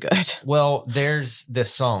it's really good. Well, there's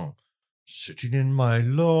this song, Sitting in My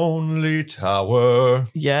Lonely Tower.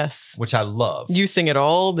 Yes. Which I love. You sing it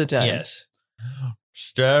all the time. Yes.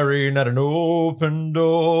 Staring at an open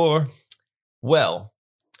door. Well,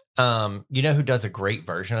 you know who does a great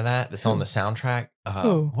version of that? That's on the soundtrack?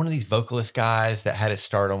 One of these vocalist guys that had his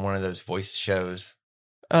start on one of those voice shows.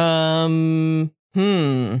 Not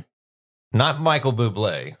Michael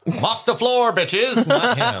Bublé. Mop the floor, bitches.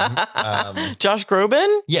 Not him. Josh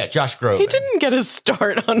Groban? Yeah, Josh Groban. He didn't get his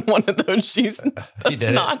start on one of those shows. That's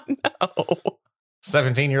not, no.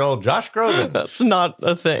 17-year-old Josh Groban. That's not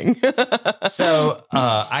a thing. So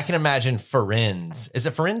I can imagine Ferenz. Is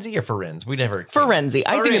it Ferenzi or Ferenz? We never. Ferenzi.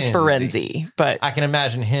 I think it's Ferenzi, but I can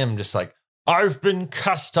imagine him just like, I've been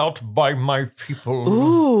cast out by my people.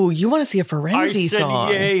 Ooh, you want to see a I Ferenzi said song.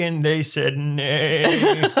 yay and they said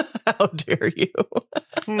nay. How dare you?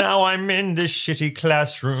 Now I'm in this shitty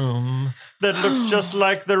classroom that looks just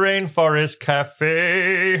like the Rainforest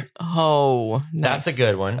Cafe. Oh, nice. That's a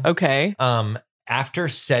good one. Okay. After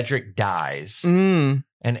Cedric dies Mm.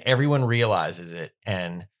 and everyone realizes it,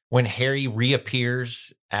 and when Harry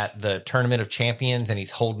reappears at the Tournament of Champions and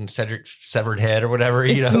he's holding Cedric's severed head or whatever,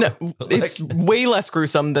 It's way less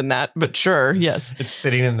gruesome than that, but sure, yes. It's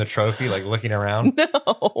sitting in the trophy, like looking around.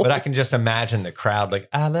 No. But I can just imagine the crowd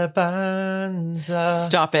like, Alabanza.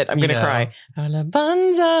 Stop it. I'm going to cry.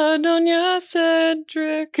 Alabanza, Doña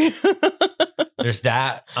Cedric. There's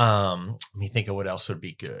that. Let me think of what else would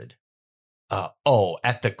be good. At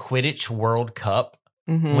the Quidditch World Cup,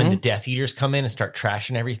 when the Death Eaters come in and start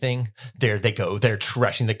trashing everything, there they go. They're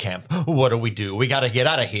trashing the camp. What do? We got to get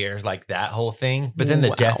out of here. Like that whole thing. But then the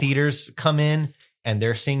Death Eaters come in and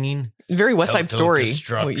they're singing. Very West Side Story,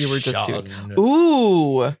 what you were just doing.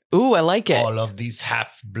 Ooh, I like it. All of these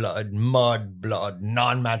half-blood, mud-blood,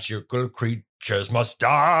 non-magical creatures must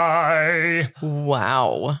die.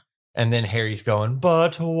 Wow. And then Harry's going,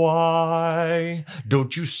 but why?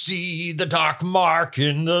 Don't you see the dark mark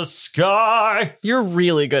in the sky? You're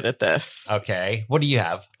really good at this. Okay. What do you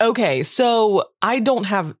have? Okay, so I don't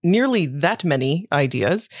have nearly that many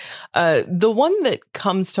ideas. The one that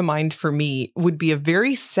comes to mind for me would be a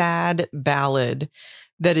very sad ballad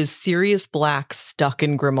that is Sirius Black stuck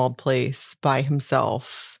in Grimmauld Place by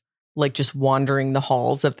himself. Like just wandering the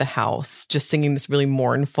halls of the house, just singing this really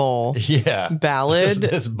mournful ballad.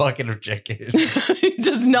 This bucket of chicken. He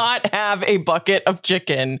does not have a bucket of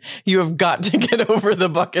chicken. You have got to get over the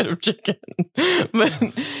bucket of chicken.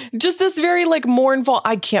 But just this very like mournful,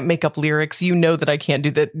 I can't make up lyrics. You know that I can't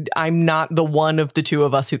do that. I'm not the one of the two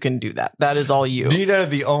of us who can do that. That is all you. Do you know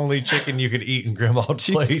the only chicken you could eat in Grimmauld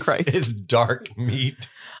Place is dark meat?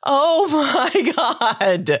 Oh my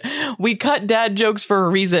God. We cut dad jokes for a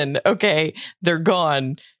reason. Okay. They're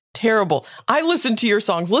gone. Terrible. I listen to your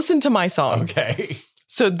songs. Listen to my songs. Okay.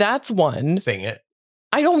 So that's one. Sing it.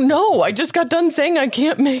 I don't know. I just got done saying I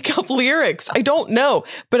can't make up lyrics. I don't know.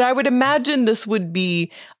 But I would imagine this would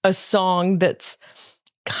be a song that's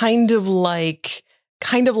kind of like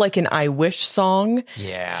an I Wish song.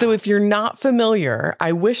 Yeah. So if you're not familiar,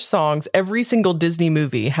 I Wish songs, every single Disney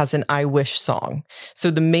movie has an I Wish song. So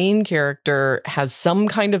the main character has some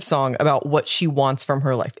kind of song about what she wants from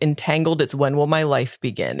her life. In Tangled, it's When Will My Life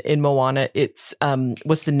Begin? In Moana, it's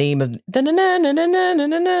what's the name of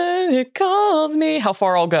it calls me, How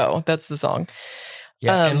Far I'll Go. That's the song.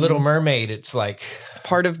 Yeah, in Little Mermaid, it's like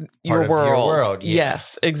part of your world. Yeah.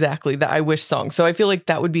 Yes, exactly. The I Wish song. So I feel like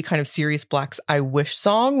that would be kind of Sirius Black's I Wish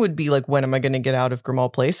song would be like, when am I going to get out of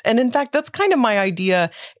Grimmauld Place? And in fact, that's kind of my idea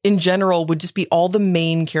in general, would just be all the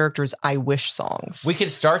main characters' I Wish songs. We could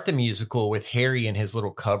start the musical with Harry in his little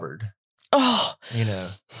cupboard. Oh,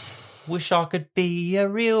 wish I could be a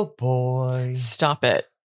real boy. Stop it.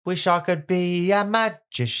 Wish I could be a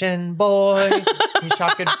magician boy. Wish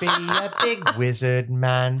I could be a big wizard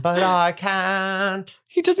man, but I can't.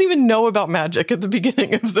 He doesn't even know about magic at the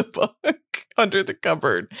beginning of the book, Under the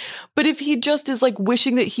Cupboard. But if he just is like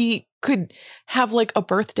wishing that he could have like a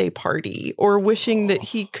birthday party, or wishing that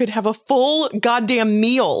he could have a full goddamn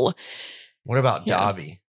meal. What about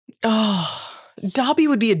Dobby? Oh, Dobby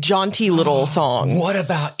would be a jaunty little song. What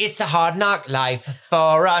about It's a Hard Knock Life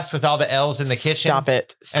for Us with all the elves in the kitchen? Stop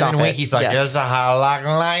it. And then Winky's like, It's a hard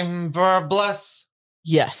knock life for us.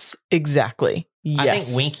 Yes, exactly. Yes. I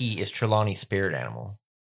think Winky is Trelawney's spirit animal.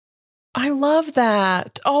 I love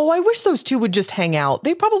that. Oh, I wish those two would just hang out.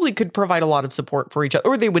 They probably could provide a lot of support for each other,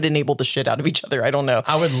 or they would enable the shit out of each other. I don't know.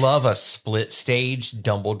 I would love a split stage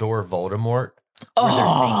Dumbledore Voldemort. Where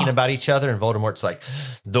they're thinking about each other, and Voldemort's like,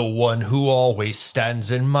 the one who always stands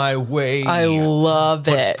in my way. I love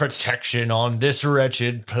it. Puts protection on this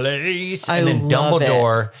wretched place. And then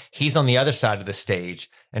Dumbledore, he's on the other side of the stage,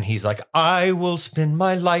 and he's like, I will spend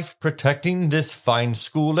my life protecting this fine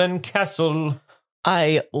school and castle.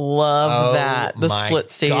 I love that. The split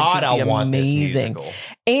stage would be amazing.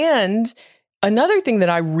 And another thing that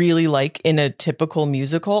I really like in a typical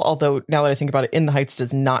musical, although now that I think about it, In the Heights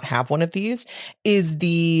does not have one of these, is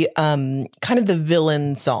the kind of the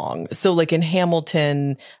villain song. So like in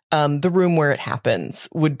Hamilton, The Room Where It Happens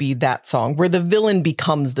would be that song where the villain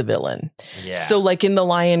becomes the villain. Yeah. So like in The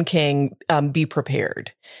Lion King, Be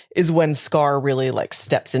Prepared is when Scar really like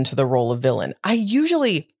steps into the role of villain. I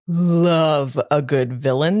usually love a good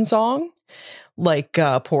villain song. Like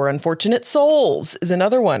Poor Unfortunate Souls is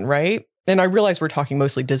another one, right? And I realize we're talking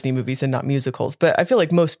mostly Disney movies and not musicals, but I feel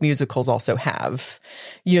like most musicals also have,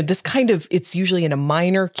 this kind of, it's usually in a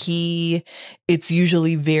minor key. It's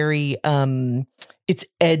usually very, it's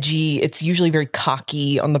edgy. It's usually very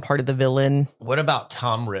cocky on the part of the villain. What about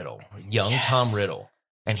Tom Riddle, young Tom Riddle?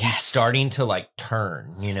 And he's starting to like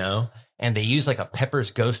turn, and they use like a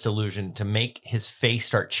Pepper's Ghost illusion to make his face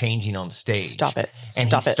start changing on stage. Stop it.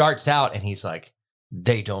 And he starts out and he's like,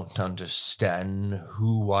 they don't understand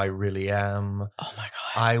who I really am. Oh my God.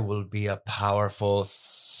 I will be a powerful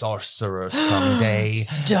sorcerer someday.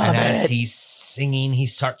 Stop as it. he's singing, he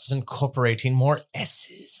starts incorporating more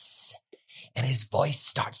S's. And his voice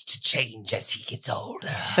starts to change as he gets older.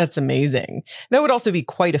 That's amazing. That would also be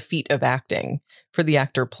quite a feat of acting for the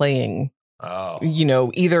actor playing,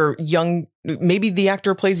 either young, maybe the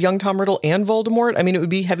actor plays young Tom Riddle and Voldemort. I mean, it would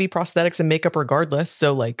be heavy prosthetics and makeup regardless.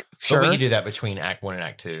 So sure. But we can do that between Act 1 and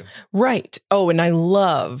Act 2. Right. Oh, and I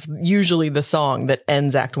love usually the song that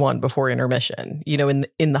ends Act 1 before intermission.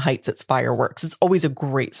 In the Heights, it's Fireworks. It's always a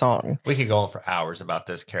great song. We could go on for hours about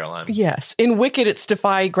this, Caroline. Yes. In Wicked, it's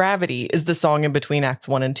Defy Gravity is the song in between Acts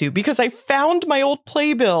 1 and 2 because I found my old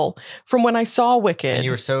playbill from when I saw Wicked. And you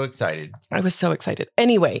were so excited. I was so excited.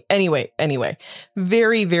 Anyway.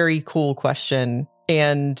 Very, very cool question.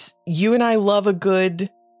 And you and I love a good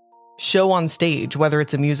show on stage, whether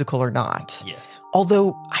it's a musical or not. Yes.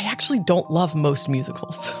 Although I actually don't love most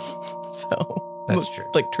musicals. That's true.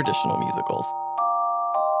 Like traditional musicals.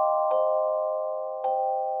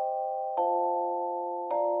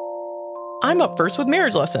 I'm up first with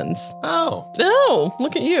marriage lessons. Oh,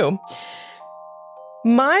 look at you.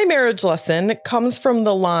 My marriage lesson comes from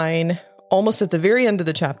the line almost at the very end of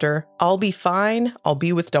the chapter, I'll be fine, I'll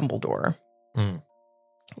be with Dumbledore.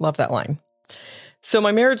 Love that line. So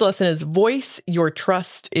my marriage lesson is voice your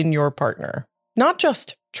trust in your partner. Not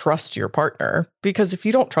just trust your partner, because if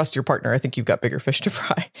you don't trust your partner, I think you've got bigger fish to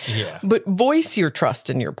fry. Yeah. But voice your trust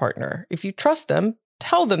in your partner. If you trust them,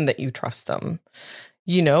 tell them that you trust them.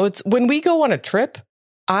 It's when we go on a trip,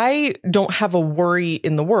 I don't have a worry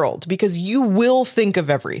in the world because you will think of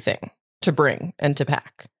everything to bring and to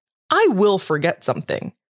pack. I will forget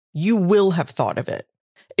something. You will have thought of it.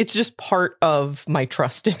 It's just part of my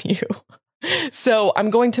trust in you. So I'm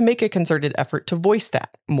going to make a concerted effort to voice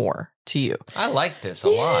that more to you. I like this a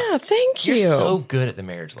lot. Yeah, thank you. You're so good at the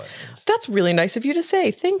marriage lessons. That's really nice of you to say.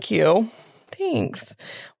 Thank you. Thanks.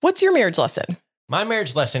 What's your marriage lesson? My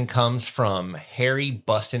marriage lesson comes from Harry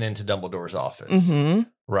busting into Dumbledore's office,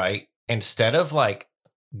 right? Instead of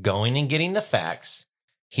going and getting the facts,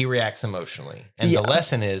 he reacts emotionally. And the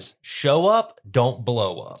lesson is show up, don't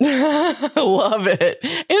blow up. Love it.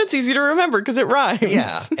 And it's easy to remember because it rhymes.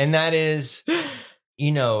 Yeah. And that is,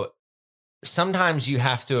 sometimes you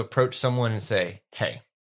have to approach someone and say, hey,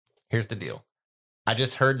 here's the deal. I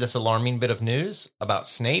just heard this alarming bit of news about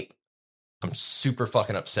Snape. I'm super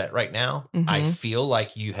fucking upset right now. I feel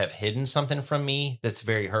like you have hidden something from me that's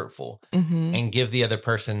very hurtful. And give the other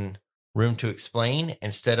person room to explain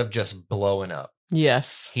instead of just blowing up.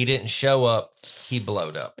 Yes. He didn't show up. He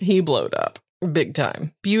blowed up. He blowed up. Big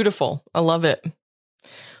time. Beautiful. I love it.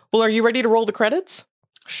 Well, are you ready to roll the credits?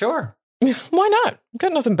 Sure. Why not?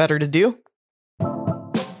 Got nothing better to do.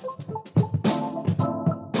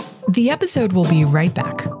 The episode will be right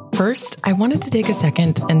back. First, I wanted to take a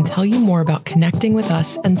second and tell you more about connecting with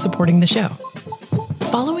us and supporting the show.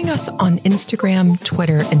 Following us on Instagram,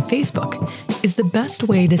 Twitter, and Facebook is the best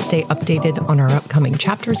way to stay updated on our upcoming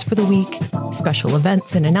chapters for the week, special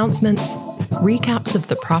events and announcements, recaps of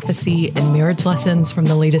the prophecy and marriage lessons from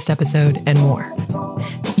the latest episode, and more.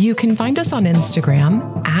 You can find us on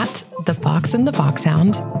Instagram at The Fox and the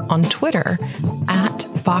Foxhound, on Twitter at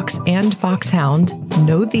Fox and Foxhound,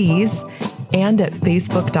 know these, and at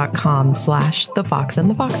facebook.com/The Fox and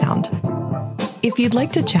the Foxhound. If you'd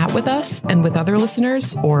like to chat with us and with other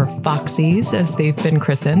listeners, or Foxies as they've been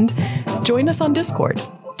christened, join us on Discord.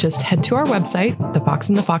 Just head to our website,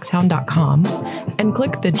 thefoxandthefoxhound.com, and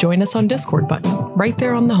click the Join Us on Discord button right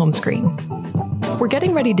there on the home screen. We're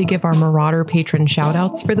getting ready to give our Marauder patron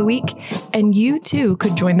shoutouts for the week, and you too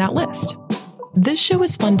could join that list. This show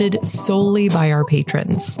is funded solely by our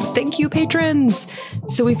patrons. Thank you, patrons!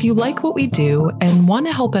 So if you like what we do and want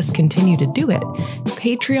to help us continue to do it,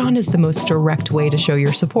 Patreon is the most direct way to show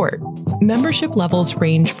your support. Membership levels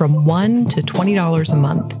range from $1 to $20 a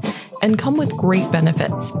month and come with great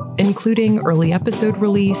benefits, including early episode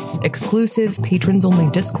release, exclusive patrons-only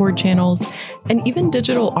Discord channels, and even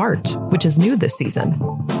digital art, which is new this season.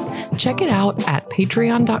 Check it out at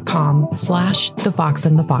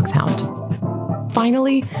patreon.com/thefoxandthefoxhound.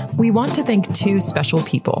 Finally, we want to thank two special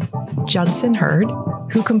people, Judson Hurd,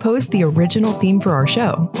 who composed the original theme for our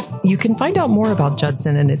show. You can find out more about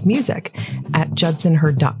Judson and his music at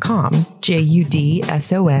judsonhurd.com,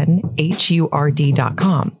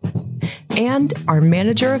 JUDSONHURD.com. And our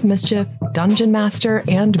manager of mischief, dungeon master,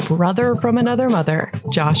 and brother from another mother,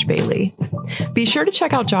 Josh Bailey. Be sure to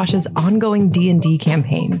check out Josh's ongoing D&D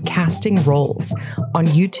campaign, Casting Roles, on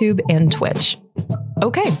YouTube and Twitch.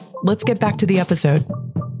 Okay, let's get back to the episode.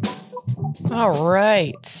 All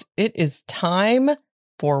right. It is time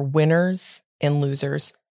for winners and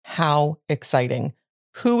losers. How exciting.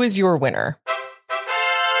 Who is your winner?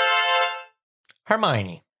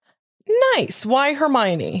 Hermione. Nice. Why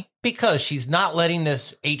Hermione? Because she's not letting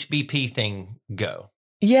this HBP thing go.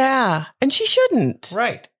 Yeah. And she shouldn't.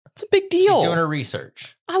 Right. It's a big deal. She's doing her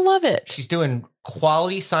research. I love it. She's doing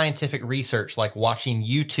quality scientific research, like watching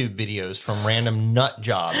YouTube videos from random nut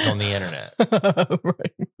jobs on the internet.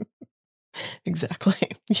 Right. Exactly.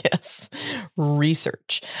 Yes.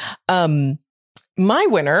 Research. My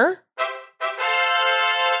winner,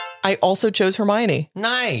 I also chose Hermione.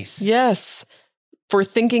 Nice. Yes. For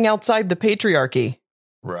thinking outside the patriarchy.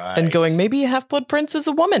 Right. And going, maybe a Half-Blood Prince is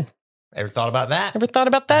a woman. Ever thought about that? Ever thought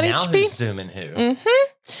about that, now HB? Who's zooming who? Mm-hmm.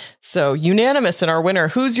 So, unanimous in our winner.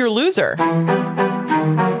 Who's your loser?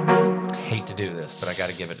 Hate to do this, but I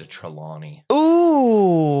got to give it to Trelawney.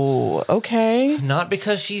 Ooh, okay. Not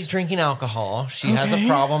because she's drinking alcohol. She has a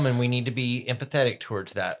problem and we need to be empathetic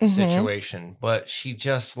towards that situation. But she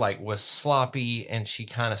just was sloppy and she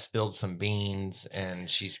kind of spilled some beans and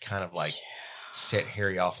she's kind of set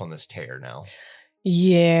Harry off on this tear now.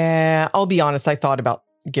 Yeah, I'll be honest. I thought about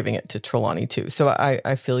giving it to Trelawney too. So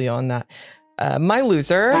I feel you on that. My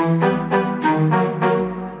loser, I'm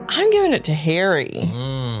giving it to Harry.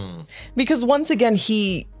 Because once again,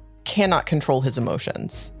 he cannot control his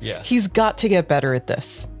emotions. Yes. He's got to get better at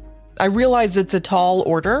this. I realize it's a tall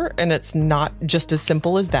order and it's not just as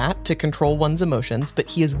simple as that to control one's emotions, but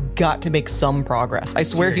he has got to make some progress. I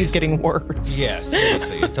swear he's getting worse. Yes,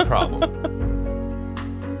 seriously, it's a problem.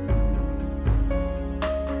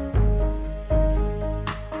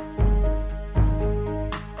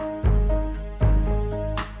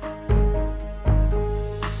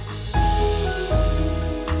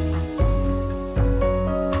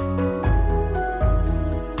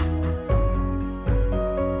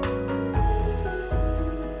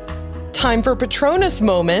 Time for Patronus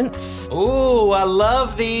moments. Ooh, I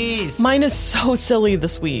love these. Mine is so silly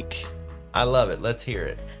this week. I love it. Let's hear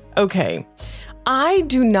it. Okay. I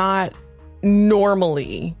do not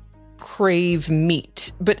normally crave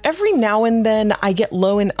meat, but every now and then I get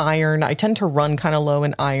low in iron. I tend to run kind of low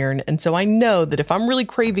in iron. And so I know that if I'm really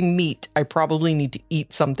craving meat, I probably need to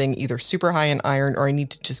eat something either super high in iron or I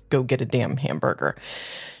need to just go get a damn hamburger.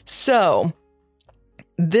 So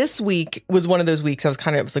this week was one of those weeks I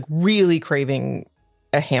was really craving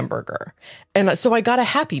a hamburger. And so I got a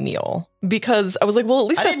Happy Meal because I was like, well, at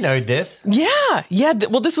least I didn't know this. Yeah. Yeah.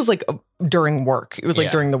 Well, this was during work. It was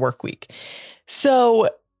during the work week. So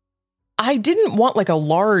I didn't want a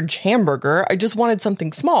large hamburger. I just wanted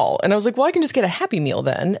something small. And I was like, well, I can just get a Happy Meal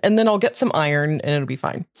then. And then I'll get some iron and it'll be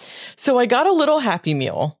fine. So I got a little Happy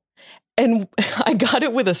Meal and I got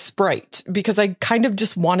it with a Sprite because I kind of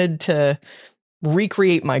just wanted to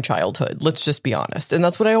recreate my childhood. Let's just be honest. And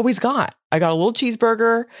that's what I always got. I got a little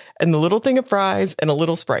cheeseburger and the little thing of fries and a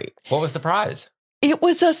little Sprite. What was the prize? It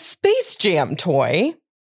was a Space Jam toy.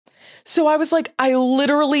 So I was like, I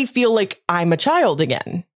literally feel like I'm a child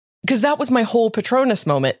again. Because that was my whole Patronus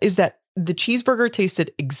moment, is that the cheeseburger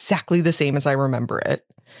tasted exactly the same as I remember it.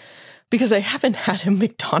 Because I haven't had a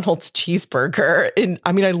McDonald's cheeseburger.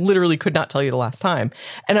 I literally could not tell you the last time.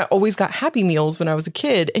 And I always got Happy Meals when I was a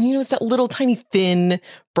kid. And, it's that little tiny thin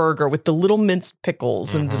burger with the little minced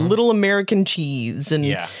pickles and the little American cheese. And,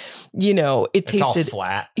 it tasted it's all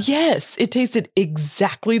flat. Yes, it tasted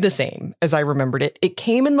exactly the same as I remembered it. It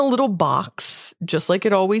came in the little box, just like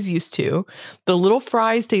it always used to. The little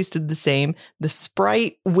fries tasted the same. The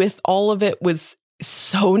Sprite with all of it was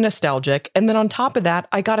so nostalgic. And then on top of that,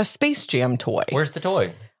 I got a Space Jam toy. Where's the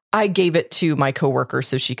toy? I gave it to my coworker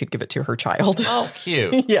so she could give it to her child. Oh,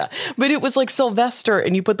 cute. Yeah. But it was like Sylvester,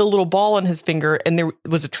 and you put the little ball on his finger and there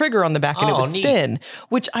was a trigger on the back and it would spin,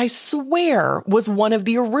 which I swear was one of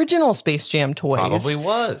the original Space Jam toys. Probably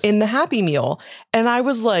was. In the Happy Meal. And I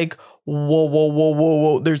was like, whoa, whoa, whoa, whoa,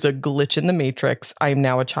 whoa. There's a glitch in the Matrix. I am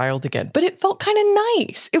now a child again. But it felt kind of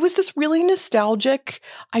nice. It was this really nostalgic,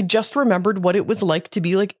 I just remembered what it was like to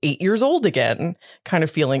be 8 years old again kind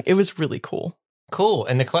of feeling. It was really cool. Cool.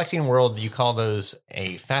 In the collecting world, you call those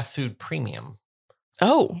a fast food premium.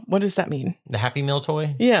 Oh, what does that mean? The Happy Meal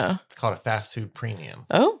toy? Yeah. It's called a fast food premium.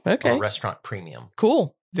 Oh, okay. Or a restaurant premium.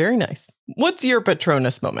 Cool. Very nice. What's your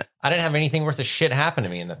Patronus moment? I didn't have anything worth of shit happen to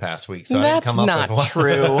me in the past week, so That's I didn't come up with one.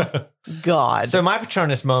 true. God. So my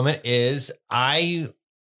Patronus moment is I,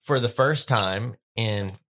 for the first time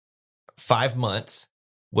in 5 months,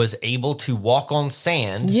 was able to walk on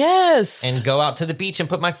sand. Yes. And go out to the beach and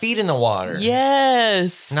put my feet in the water.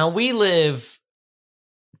 Yes. Now, we live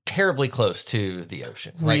terribly close to the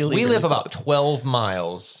ocean. Really, we really live about close. 12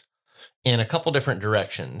 miles in a couple different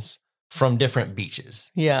directions from different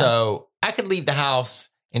beaches. Yeah. So I could leave the house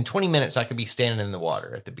in 20 minutes. I could be standing in the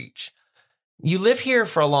water at the beach. You live here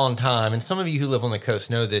for a long time, and some of you who live on the coast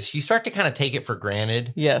know this. You start to kind of take it for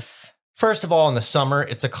granted. Yes. First of all, in the summer,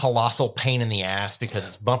 it's a colossal pain in the ass because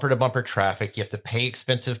it's bumper to bumper traffic. You have to pay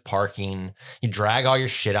expensive parking. You drag all your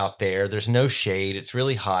shit out there. There's no shade. It's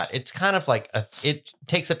really hot. It's kind of like it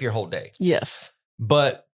takes up your whole day. Yes.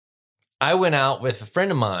 But I went out with a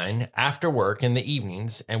friend of mine after work in the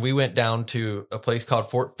evenings, and we went down to a place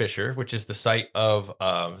called Fort Fisher, which is the site of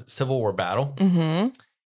a Civil War battle. Mm-hmm.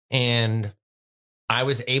 And I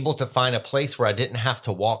was able to find a place where I didn't have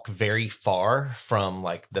to walk very far from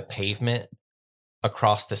like the pavement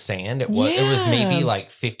across the sand. It was maybe like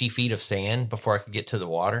 50 feet of sand before I could get to the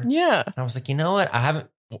water. Yeah. And I was like, you know what?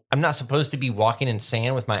 I'm not supposed to be walking in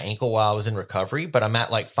sand with my ankle while I was in recovery, but I'm at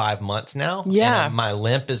like 5 months now. Yeah. And my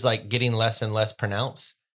limp is like getting less and less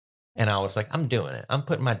pronounced. And I was like, I'm doing it. I'm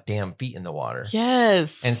putting my damn feet in the water.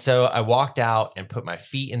 Yes. And so I walked out and put my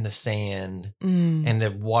feet in the sand, and the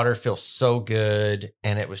water feels so good.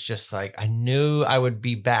 And it was just like, I knew I would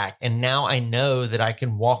be back. And now I know that I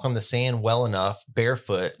can walk on the sand well enough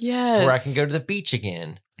barefoot to where I can go to the beach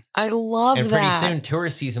again. I love and that. pretty soon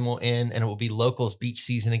tourist season will end and it will be locals beach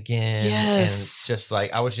season again. Yes. And just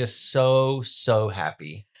like, I was just so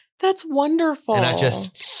happy. That's wonderful. And I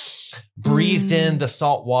just breathed in the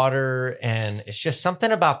salt water, and it's just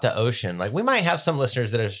something about the ocean. Like, we might have some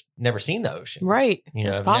listeners that have never seen the ocean. Right. You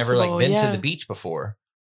know, It's have never like possible, been yeah. to the beach before,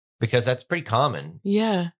 because that's pretty common.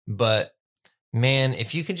 Yeah. But man,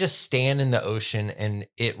 if you could just stand in the ocean and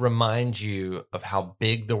it reminds you of how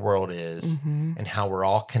big the world is and how we're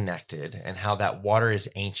all connected and how that water is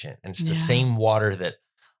ancient, and it's the same water that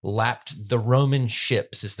lapped the Roman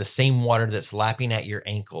ships, is the same water that's lapping at your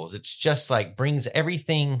ankles. It's just like brings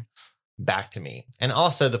everything back to me. And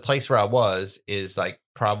also the place where I was is like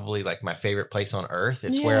probably like my favorite place on earth.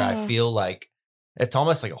 It's where I feel like it's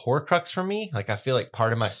almost like a Horcrux for me. Like, I feel like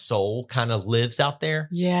part of my soul kind of lives out there.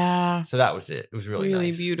 Yeah. So that was it. It was really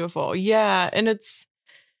nice. Beautiful. Yeah. And it's,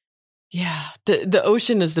 the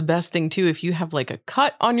ocean is the best thing too. If you have like a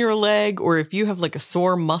cut on your leg, or if you have like a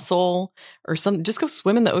sore muscle or something, just go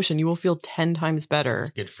swim in the ocean. You will feel 10 times better. It's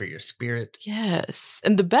good for your spirit. Yes.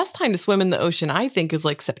 And the best time to swim in the ocean, I think, is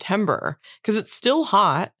like September, because it's still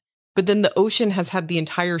hot, but then the ocean has had the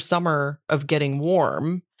entire summer of getting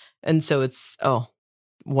warm. And so it's,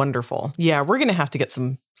 wonderful. Yeah, we're going to have to get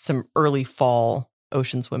some early fall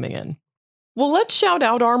ocean swimming in. Well, let's shout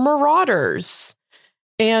out our marauders.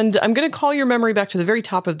 And I'm going to call your memory back to the very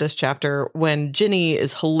top of this chapter when Ginny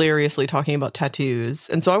is hilariously talking about tattoos.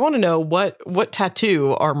 And so I want to know what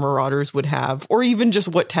tattoo our marauders would have, or even just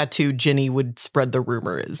what tattoo Ginny would spread the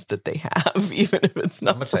rumor is that they have, even if it's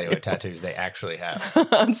not. I'm going to tell you what tattoos they actually have.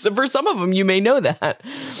 So for some of them, you may know that.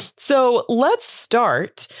 So let's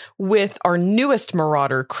start with our newest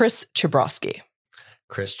marauder, Chris Chabrowski.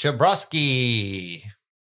 Chris Chabrowski,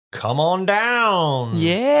 come on down.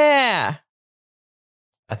 Yeah.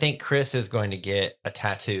 I think Chris is going to get a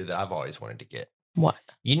tattoo that I've always wanted to get. What?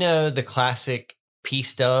 You know, the classic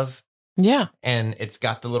peace dove? Yeah. And it's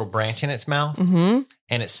got the little branch in its mouth. Mm-hmm.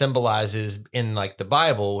 And it symbolizes, in like the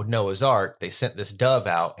Bible, Noah's Ark, they sent this dove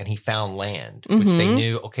out and he found land, which they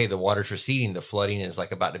knew, okay, the water's receding, the flooding is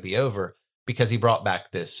like about to be over, because he brought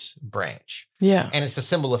back this branch. Yeah. And it's a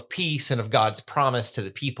symbol of peace and of God's promise to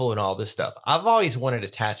the people and all this stuff. I've always wanted a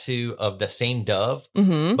tattoo of the same dove,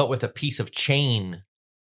 but with a piece of chain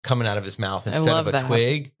coming out of his mouth instead of a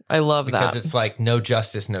twig. I love that. Because it's like no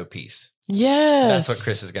justice, no peace. Yes. So that's what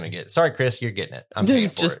Chris is going to get. Sorry, Chris, you're getting it. I'm paying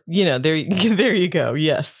for it. There you go.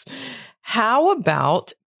 Yes. How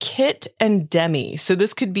about Kit and Demi? So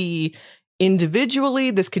this could be individually.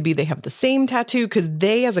 This could be they have the same tattoo, because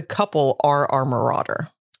they as a couple are our marauder.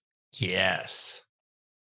 Yes.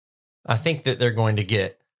 I think that they're going to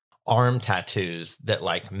get arm tattoos that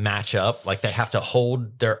like match up. Like they have to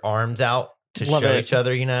hold their arms out to show each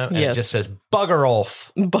other, you know? And it just says bugger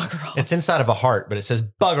off. Bugger off. It's inside of a heart, but it says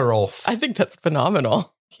bugger off. I think that's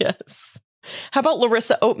phenomenal. Yes. How about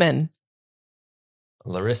Larissa Oatman?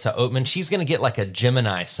 Larissa Oatman, she's going to get like a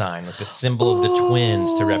Gemini sign with the symbol of the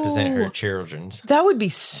twins to represent her children's. That would be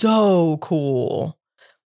so cool.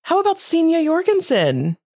 How about Senia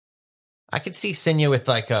Jorgensen? I could see Senya with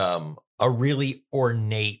like a really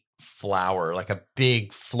ornate flower, like a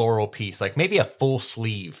big floral piece, like maybe a full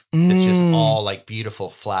sleeve that's just all like beautiful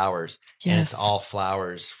flowers. Yes. And it's all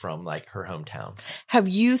flowers from like her hometown. Have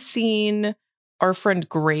you seen our friend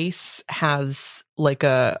Grace has like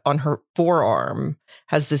on her forearm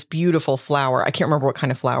has this beautiful flower. I can't remember what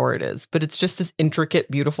kind of flower it is, but it's just this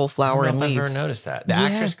intricate, beautiful flower and leaves. I've never noticed that. The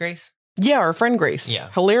actress Grace? Yeah, our friend Grace. Yeah.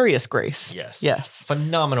 Hilarious Grace. Yes. Yes.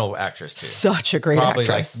 Phenomenal actress, too. Such a great Probably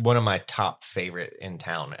actress. like one of my top favorite in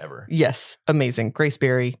town ever. Yes. Amazing. Grace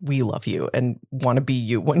Berry, we love you and want to be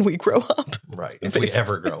you when we grow up. Right. If we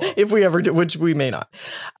ever grow up. If we ever do, which we may not.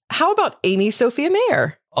 How about Amy Sophia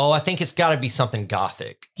Mayer? Oh, I think it's got to be something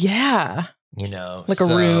gothic. Yeah. You know? Like a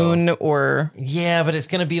rune or... Yeah, but it's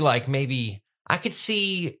going to be like maybe... I could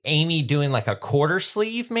see Amy doing like a quarter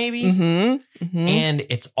sleeve maybe. And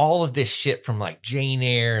it's all of this shit from like Jane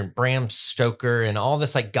Eyre and Bram Stoker and all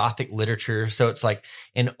this like gothic literature. So it's like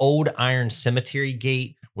an old iron cemetery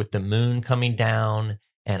gate with the moon coming down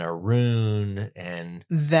and a rune, and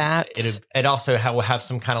that it also will have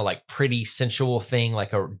some kind of like pretty sensual thing,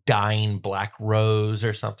 like a dying black rose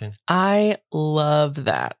or something. I love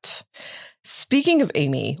that. Speaking of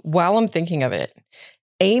Amy, while I'm thinking of it,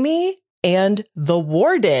 Amy and the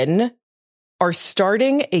Warden are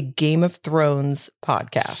starting a Game of Thrones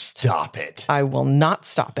podcast. Stop it. I will not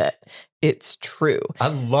stop it. It's true. I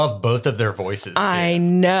love both of their voices. I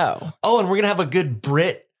know. Oh, and we're going to have a good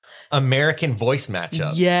Brit-American voice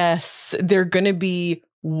matchup. Yes. They're going to be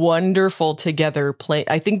wonderful together.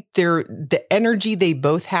 I think the energy they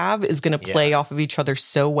both have is going to play off of each other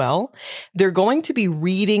so well. They're going to be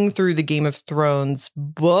reading through the Game of Thrones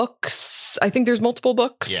books. I think there's multiple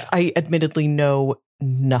books. Yeah. I admittedly know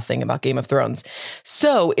nothing about Game of Thrones.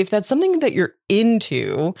 So if that's something that you're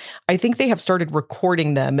into, I think they have started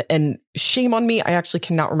recording them, and shame on me, I actually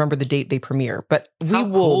cannot remember the date they premiere, but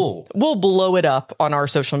we'll blow it up on our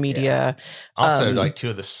social media. Yeah. Also, like two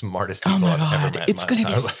of the smartest people I've ever met. It's going to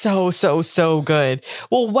be so good.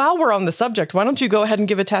 Well, while we're on the subject, why don't you go ahead and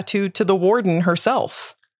give a tattoo to the Warden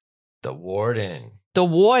herself? The Warden. The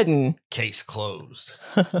Warden. Case closed.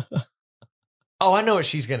 Oh, I know what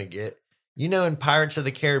she's going to get. You know, in Pirates of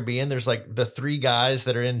the Caribbean, there's like the three guys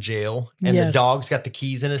that are in jail, and the dog's got the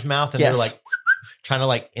keys in his mouth, and they're like trying to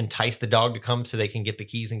like entice the dog to come so they can get the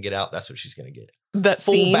keys and get out. That's what she's going to get. That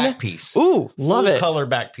full scene? Back piece. Ooh, love it. Full color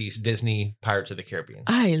back piece. Disney Pirates of the Caribbean.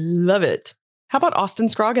 I love it. How about Austin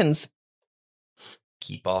Scroggins?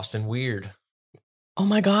 Keep Austin weird. Oh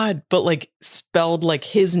my God. But like spelled like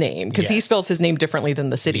his name, because he spells his name differently than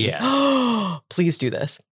the city. Yes. Please do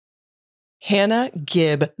this. Hannah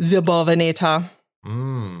Gibb Zabovaneta.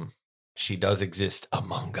 She does exist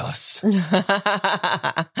among us.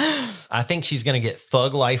 I think she's going to get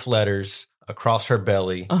Thug Life letters across her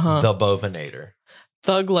belly. The Bovinator.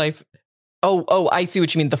 Thug Life. Oh, I see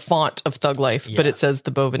what you mean. The font of Thug Life, but it says the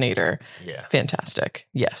Bovinator. Yeah. Fantastic.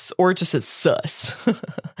 Yes. Or it just says sus.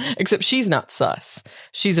 Except she's not sus.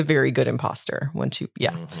 She's a very good imposter when she,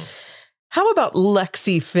 How about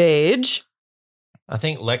Lexi Phage? I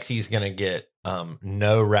think Lexi's going to get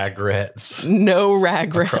no regrets. No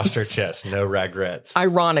regrets. Across her chest. No regrets.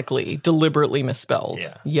 Ironically, deliberately misspelled.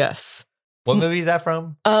 Yeah. Yes. What movie is that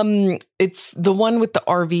from? It's the one with the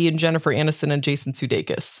RV and Jennifer Aniston and Jason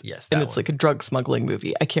Sudeikis. Yes, and it's like a drug smuggling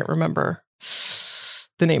movie. I can't remember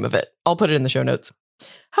the name of it. I'll put it in the show notes.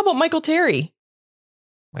 How about Michael Terry?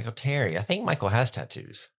 Michael Terry. I think Michael has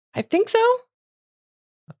tattoos. I think so.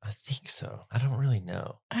 I think so. I don't really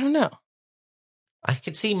know. I don't know. I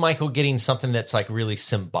could see Michael getting something that's like really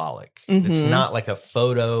symbolic. It's not like a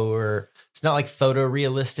photo, or it's not like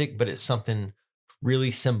photorealistic, but it's something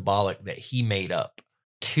really symbolic that he made up.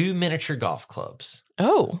 2 miniature golf clubs.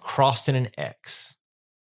 Oh. Crossed in an X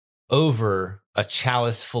over a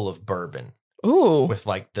chalice full of bourbon. Ooh. With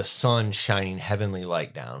like the sun shining heavenly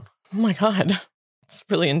light down. Oh my God. It's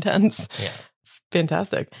really intense. Yeah. It's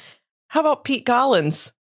fantastic. How about Pete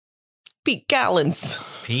Gollins? Pete Gollins.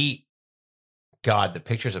 Pete. God, the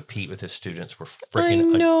pictures of Pete with his students were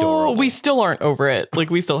freaking adorable. We still aren't over it. Like,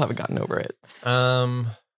 we still haven't gotten over it.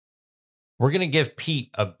 We're going to give Pete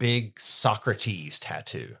a big Socrates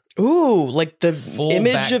tattoo. Ooh, like the Full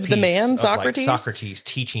image of the man, Socrates? Like Socrates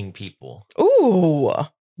teaching people. Ooh,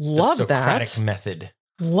 love the that. Socratic method.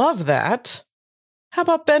 Love that. How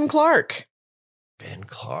about Ben Clark? Ben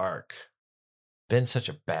Clark. Ben's such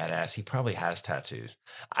a badass. He probably has tattoos.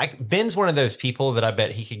 Ben's one of those people that I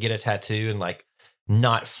bet he could get a tattoo and like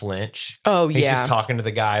not flinch. Oh, He's yeah. just talking to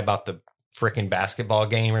the guy about the freaking basketball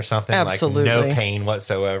game or something. Absolutely. Like no pain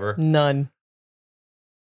whatsoever. None.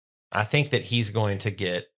 I think that he's going to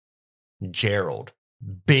get Gerald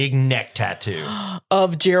big neck tattoo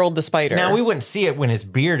of Gerald the spider. Now, we wouldn't see it when his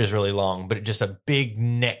beard is really long, but just a big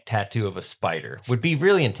neck tattoo of a spider would be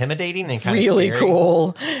really intimidating and kind of really scary,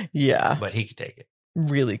 cool. Yeah. but he could take it.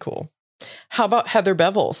 Really cool. How about Heather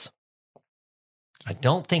Bevels? I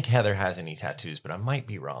don't think Heather has any tattoos, but I might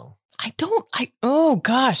be wrong. Oh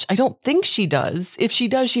gosh, I don't think she does. If she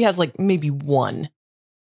does, she has like maybe one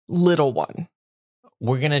little one.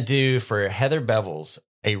 We're going to do for Heather Bevels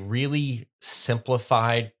a really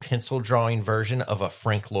simplified pencil drawing version of a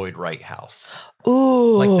Frank Lloyd Wright house.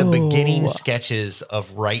 Ooh. Like the beginning sketches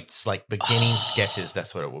of Wright's, like beginning sketches.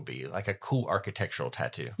 That's what it will be. Like a cool architectural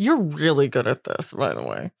tattoo. You're really good at this, by the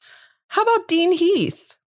way. How about Dean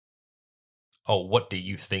Heath? Oh, what do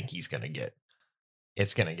you think he's going to get?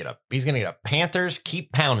 He's going to get a Panthers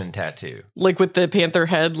Keep Pounding tattoo. Like with the Panther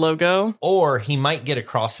head logo? Or he might get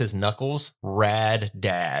across his knuckles, Rad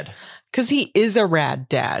Dad. Because he is a rad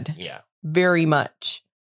dad. Yeah. Very much.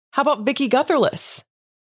 How about Vicky Gutherless?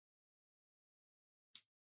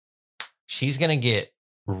 She's going to get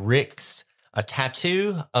a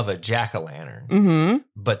tattoo of a jack-o'-lantern. Mm-hmm.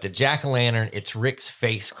 But the jack-o'-lantern, it's Rick's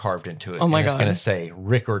face carved into it. Oh my and God. It's going to say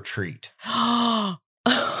Rick or Treat.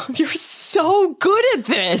 You're so good at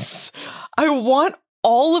this. I want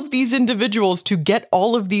all of these individuals to get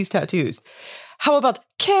all of these tattoos. How about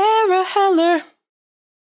Kara Heller?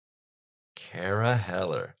 Kara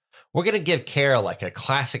Heller. We're going to give Kara like a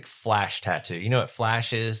classic Flash tattoo. You know what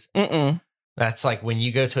Flash is? Mm-mm. That's like when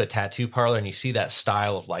you go to a tattoo parlor and you see that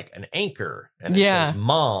style of like an anchor and it Yeah. says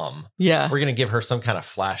Mom. Yeah. We're going to give her some kind of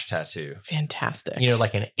Flash tattoo. Fantastic. You know,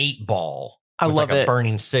 like an 8-ball. I with love like it. a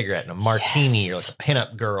burning cigarette and a martini Yes. or like a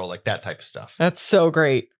pinup girl, like that type of stuff. That's so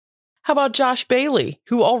great. How about Josh Bailey,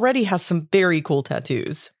 who already has some very cool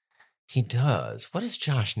tattoos? He does. What does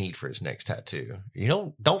Josh need for his next tattoo?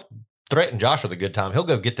 You don't threaten Josh with a good time. He'll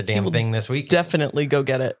go get the damn will thing this week. Definitely go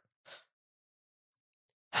get it.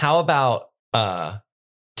 How about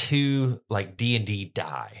 2 like D&D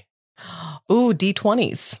die? Ooh,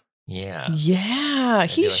 D20s. Yeah. Yeah,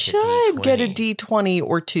 Maybe he like a should get a D20. D20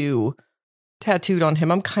 or 2 tattooed on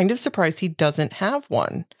him. I'm kind of surprised he doesn't have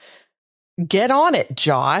one. Get on it,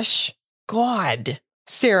 Josh. God.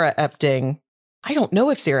 Sarah Epting. I don't know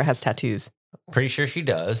if Sarah has tattoos. Pretty sure she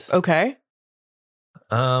does. Okay.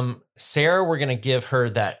 Sarah, we're gonna give her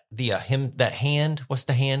that hand. What's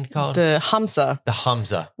the hand called? The Hamza, The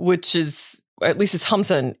Hamza. which is, at least it's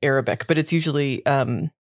Hamza in Arabic, but it's usually,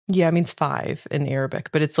 it means 5 in Arabic,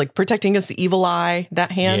 but it's like protecting against the evil eye,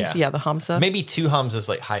 that hand. Yeah. Yeah, the Hamza. Maybe 2 Hamzas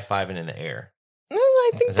like high-fiving in the air.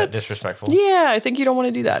 I think Is that that's disrespectful? Yeah, I think you don't want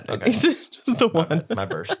to do that. Okay. Just the one. My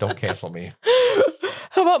burst. Don't cancel me.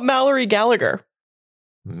 How about Mallory Gallagher?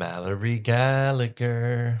 Mallory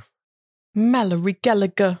Gallagher. Mallory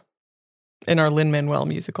Gallagher. In our Lin-Manuel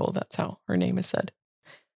musical, that's how her name is said.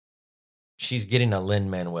 She's getting a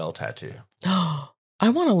Lin-Manuel tattoo. I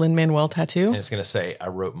want a Lin-Manuel tattoo. And it's gonna say, I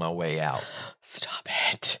wrote my way out. Stop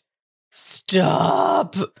it.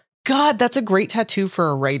 Stop. God, that's a great tattoo for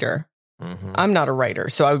a writer. Mm-hmm. I'm not a writer,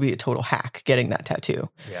 so I would be a total hack getting that tattoo.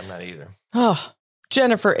 Yeah, I'm not either. Oh,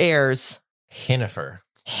 Jennifer Ayers. Hennifer.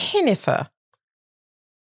 Jennifer.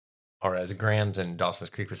 Or as Grams and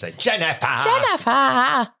Dawson's Creek would say, Jennifer.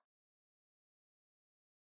 Jennifer.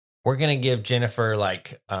 We're gonna give Jennifer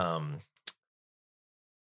like a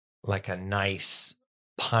nice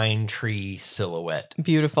pine tree silhouette.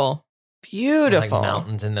 Beautiful. With, Beautiful. like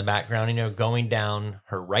mountains in the background, going down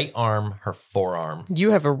her right arm, her forearm.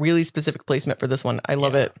 You have a really specific placement for this one. I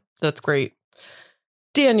love Yeah. it. That's great.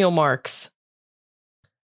 Daniel Marks.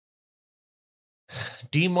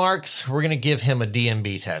 D Marks, we're gonna give him a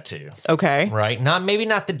DMB tattoo. Okay. Right? Maybe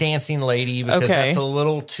not the dancing lady, because Okay. that's a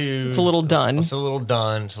little too It's a little done. It's a little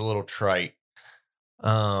done. It's a little trite.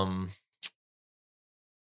 I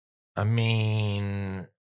mean,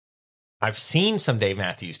 I've seen some Dave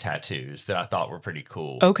Matthews tattoos that I thought were pretty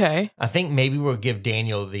cool. Okay. I think maybe we'll give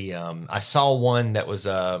Daniel the I saw one that was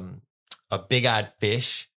a big-eyed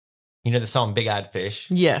fish. You know the song Big Eyed Fish,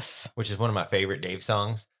 Yes. which is one of my favorite Dave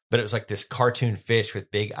songs, but it was like this cartoon fish with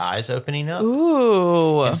big eyes opening up.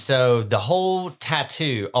 Ooh. And so the whole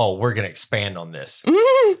tattoo, we're going to expand on this.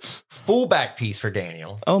 Mm. Full back piece for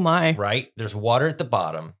Daniel, Oh my. right? There's water at the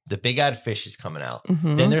bottom. The big-eyed fish is coming out.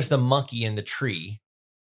 Mhm. Then there's the monkey in the tree,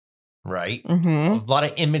 right? Mhm. A lot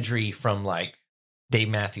of imagery from like Dave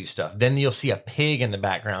Matthews stuff. Then you'll see a pig in the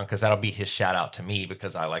background because that'll be his shout out to me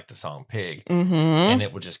because I like the song Pig. Mhm. And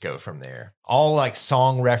it will just go from there. All like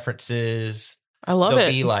song references. I love There'll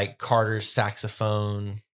it. be like Carter's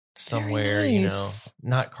saxophone. somewhere, Very you know, nice.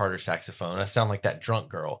 not Carter's saxophone. I sound like that drunk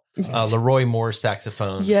girl. Leroy Moore's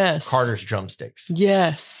saxophone. Yes. Carter's drumsticks.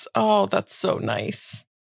 Yes. Oh, that's so nice.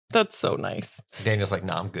 That's so nice. Daniel's like,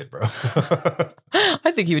 nah, I'm good, bro.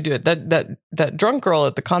 I think he would do it. That drunk girl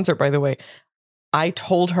at the concert, by the way, I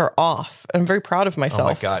told her off. I'm very proud of myself.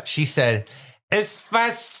 Oh my God. She said, it's for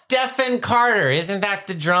Stephen Carter. Isn't that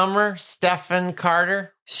the drummer? Stephen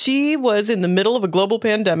Carter? She was in the middle of a global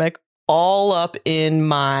pandemic, all up in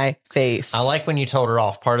my face. I like when you told her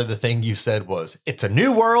off. Part of the thing you said was, it's a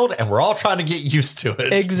new world and we're all trying to get used to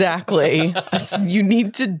it. Exactly. You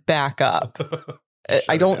need to back up.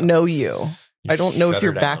 I don't know you. I don't know if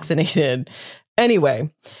you're vaccinated. Anyway,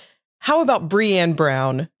 how about Breanne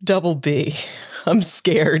Brown, double B? I'm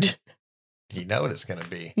scared. You know what it's going to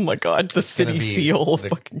be. Oh my God, the city seal.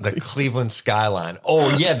 The Cleveland skyline.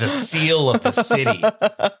 Oh yeah, the seal of the city.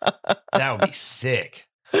 That would be sick.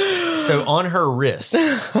 So on her wrist,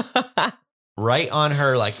 right on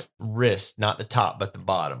her like wrist, not the top, but the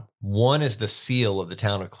bottom. One is the seal of the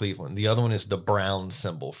town of Cleveland. The other one is the brown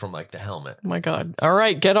symbol from like the helmet. Oh my God. All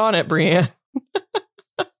right, get on it, Breanne.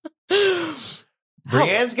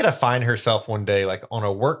 Breanne's going to find herself one day, like on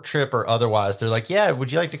a work trip or otherwise. They're like, yeah,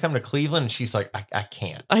 would you like to come to Cleveland? And she's like, I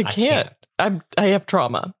can't. I can't. I have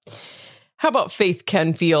trauma. How about Faith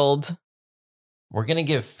Kenfield? We're going to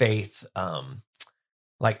give Faith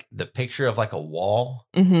like the picture of like a wall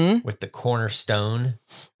with the cornerstone.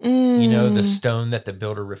 You know, the stone that the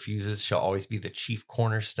builder refuses shall always be the chief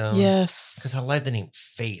cornerstone. Yes. Because I love the name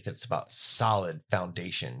Faith. It's about solid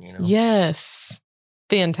foundation, you know? Yes.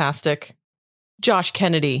 Fantastic. Josh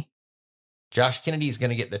Kennedy. Josh Kennedy is going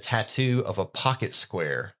to get the tattoo of a pocket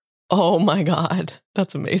square. Oh my God.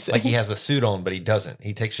 That's amazing. Like he has a suit on, but he doesn't.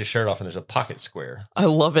 He takes his shirt off and there's a pocket square. I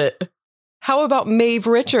love it. How about Maeve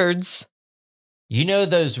Richards? You know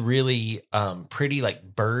those really pretty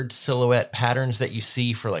like bird silhouette patterns that you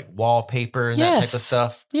see for like wallpaper and that type of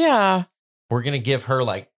stuff? Yeah. We're going to give her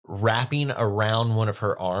like wrapping around one of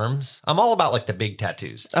her arms. I'm all about like the big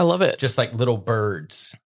tattoos. I love it. Just like little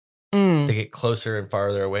birds. They get closer and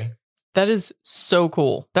farther away. That is so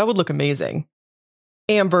cool. That would look amazing.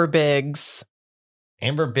 Amber Biggs.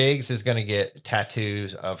 Amber Biggs is going to get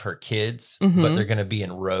tattoos of her kids, but they're going to be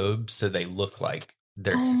in robes, so they look like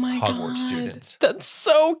they're Hogwarts students. That's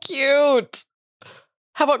so cute.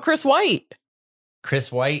 How about Chris White? Chris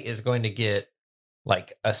White is going to get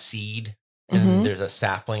like a seed, and then there's a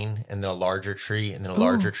sapling, and then a larger tree, and then a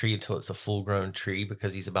larger tree until it's a full-grown tree,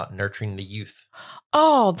 because he's about nurturing the youth.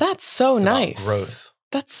 Oh, that's so It's nice. about growth.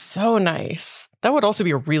 That's so nice. That would also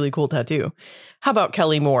be a really cool tattoo. How about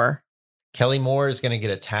Kelly Moore? Kelly Moore is going to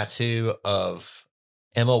get a tattoo of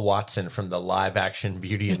Emma Watson from the live-action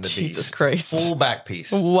Beauty and the Beast. Jesus Christ. Full back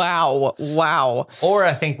piece. Wow. Or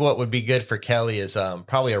I think what would be good for Kelly is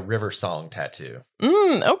probably a River Song tattoo.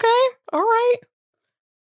 Okay. All right.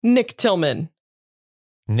 Nick Tillman.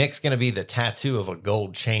 Nick's going to be the tattoo of a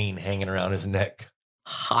gold chain hanging around his neck.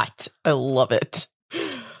 Hot. I love it.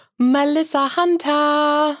 Melissa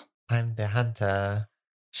Hunter. I'm the hunter.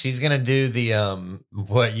 She's going to do the,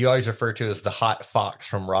 what you always refer to as the hot fox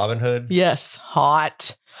from Robin Hood. Yes.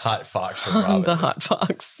 Hot. Hot fox from Robin The Hood. hot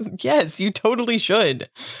fox. Yes, you totally should.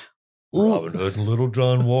 Robin Hood and Little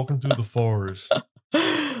John walking through the forest.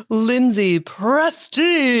 Lindsay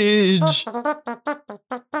Prestige.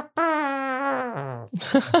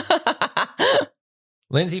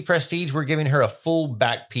 Lindsay Prestige, we're giving her a full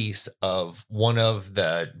back piece of one of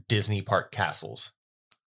the Disney park castles.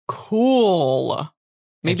 Cool.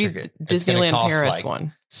 Maybe Intricate. the It's gonna Disneyland cost Paris like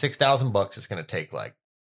one. $6,000. It's going to take like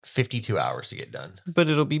 52 hours to get done. But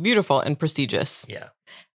it'll be beautiful and prestigious. Yeah.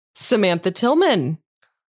 Samantha Tillman.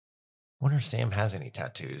 Wonder if Sam has any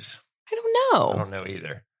tattoos. I don't know. I don't know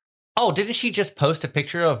either. Oh, didn't she just post a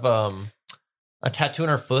picture of a tattoo on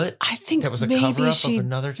her foot? I think that was a maybe cover up she, of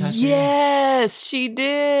another tattoo. Yes, she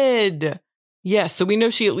did. Yes, so we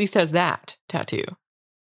know she at least has that tattoo.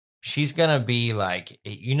 She's going to be like,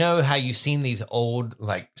 you know how you've seen these old,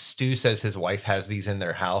 like Stu says his wife has these in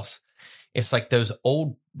their house. It's like those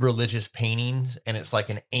old religious paintings, and it's like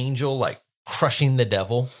an angel like crushing the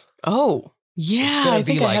devil. Oh, yeah. It's going I to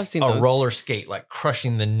be think I like have seen a those. roller skate, like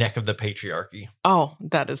crushing the neck of the patriarchy. Oh,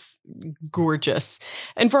 that is gorgeous.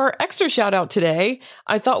 And for our extra shout out today,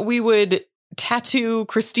 I thought we would tattoo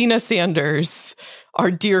Christina Sanders,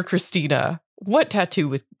 our dear Christina. What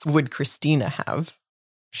tattoo would Christina have?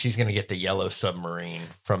 She's going to get the yellow submarine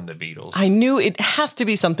from the Beatles. I knew it has to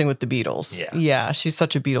be something with the Beatles. Yeah. Yeah, she's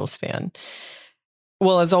such a Beatles fan.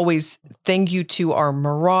 Well, as always, thank you to our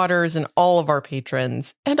Marauders and all of our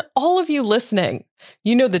patrons and all of you listening.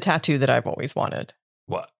 You know the tattoo that I've always wanted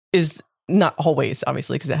What? is not always,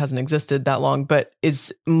 obviously, because it hasn't existed that long, but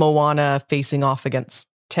is Moana facing off against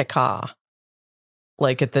Lettah?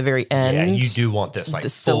 Like at the very end. Yeah, you do want this like the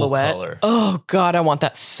full silhouette. color. Oh God, I want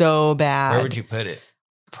that so bad. Where would you put it?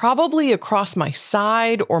 Probably across my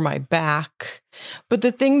side or my back. But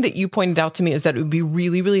the thing that you pointed out to me is that it would be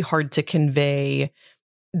really, really hard to convey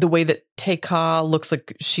the way that Lettah looks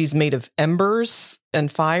like she's made of embers and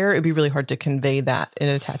fire. It'd be really hard to convey that in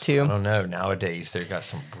a tattoo. I don't know. Nowadays, they've got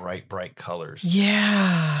some bright, bright colors.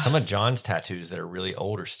 Yeah. Some of John's tattoos that are really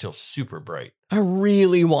old are still super bright. I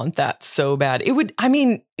really want that so bad.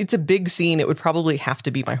 It's a big scene. It would probably have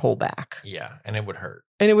to be my whole back. Yeah, and it would hurt.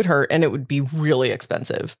 And it would hurt, and it would be really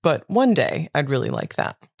expensive. But one day, I'd really like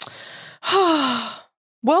that.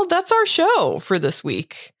 Well, that's our show for this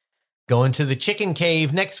week. Going to the chicken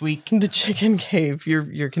cave next week. The chicken cave.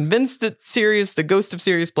 You're convinced that Sirius, the ghost of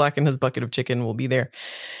Sirius Black and his bucket of chicken will be there.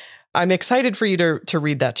 I'm excited for you to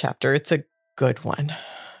read that chapter. It's a good one.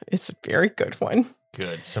 It's a very good one.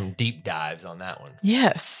 Good. Some deep dives on that one.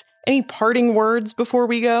 Yes. Any parting words before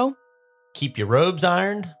we go? Keep your robes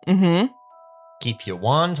ironed. Mm-hmm. Keep your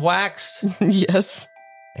wands waxed. Yes.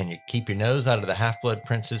 And you keep your nose out of the Half-Blood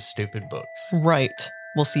Prince's stupid books. Right.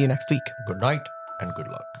 We'll see you next week. Good night and good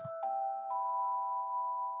luck.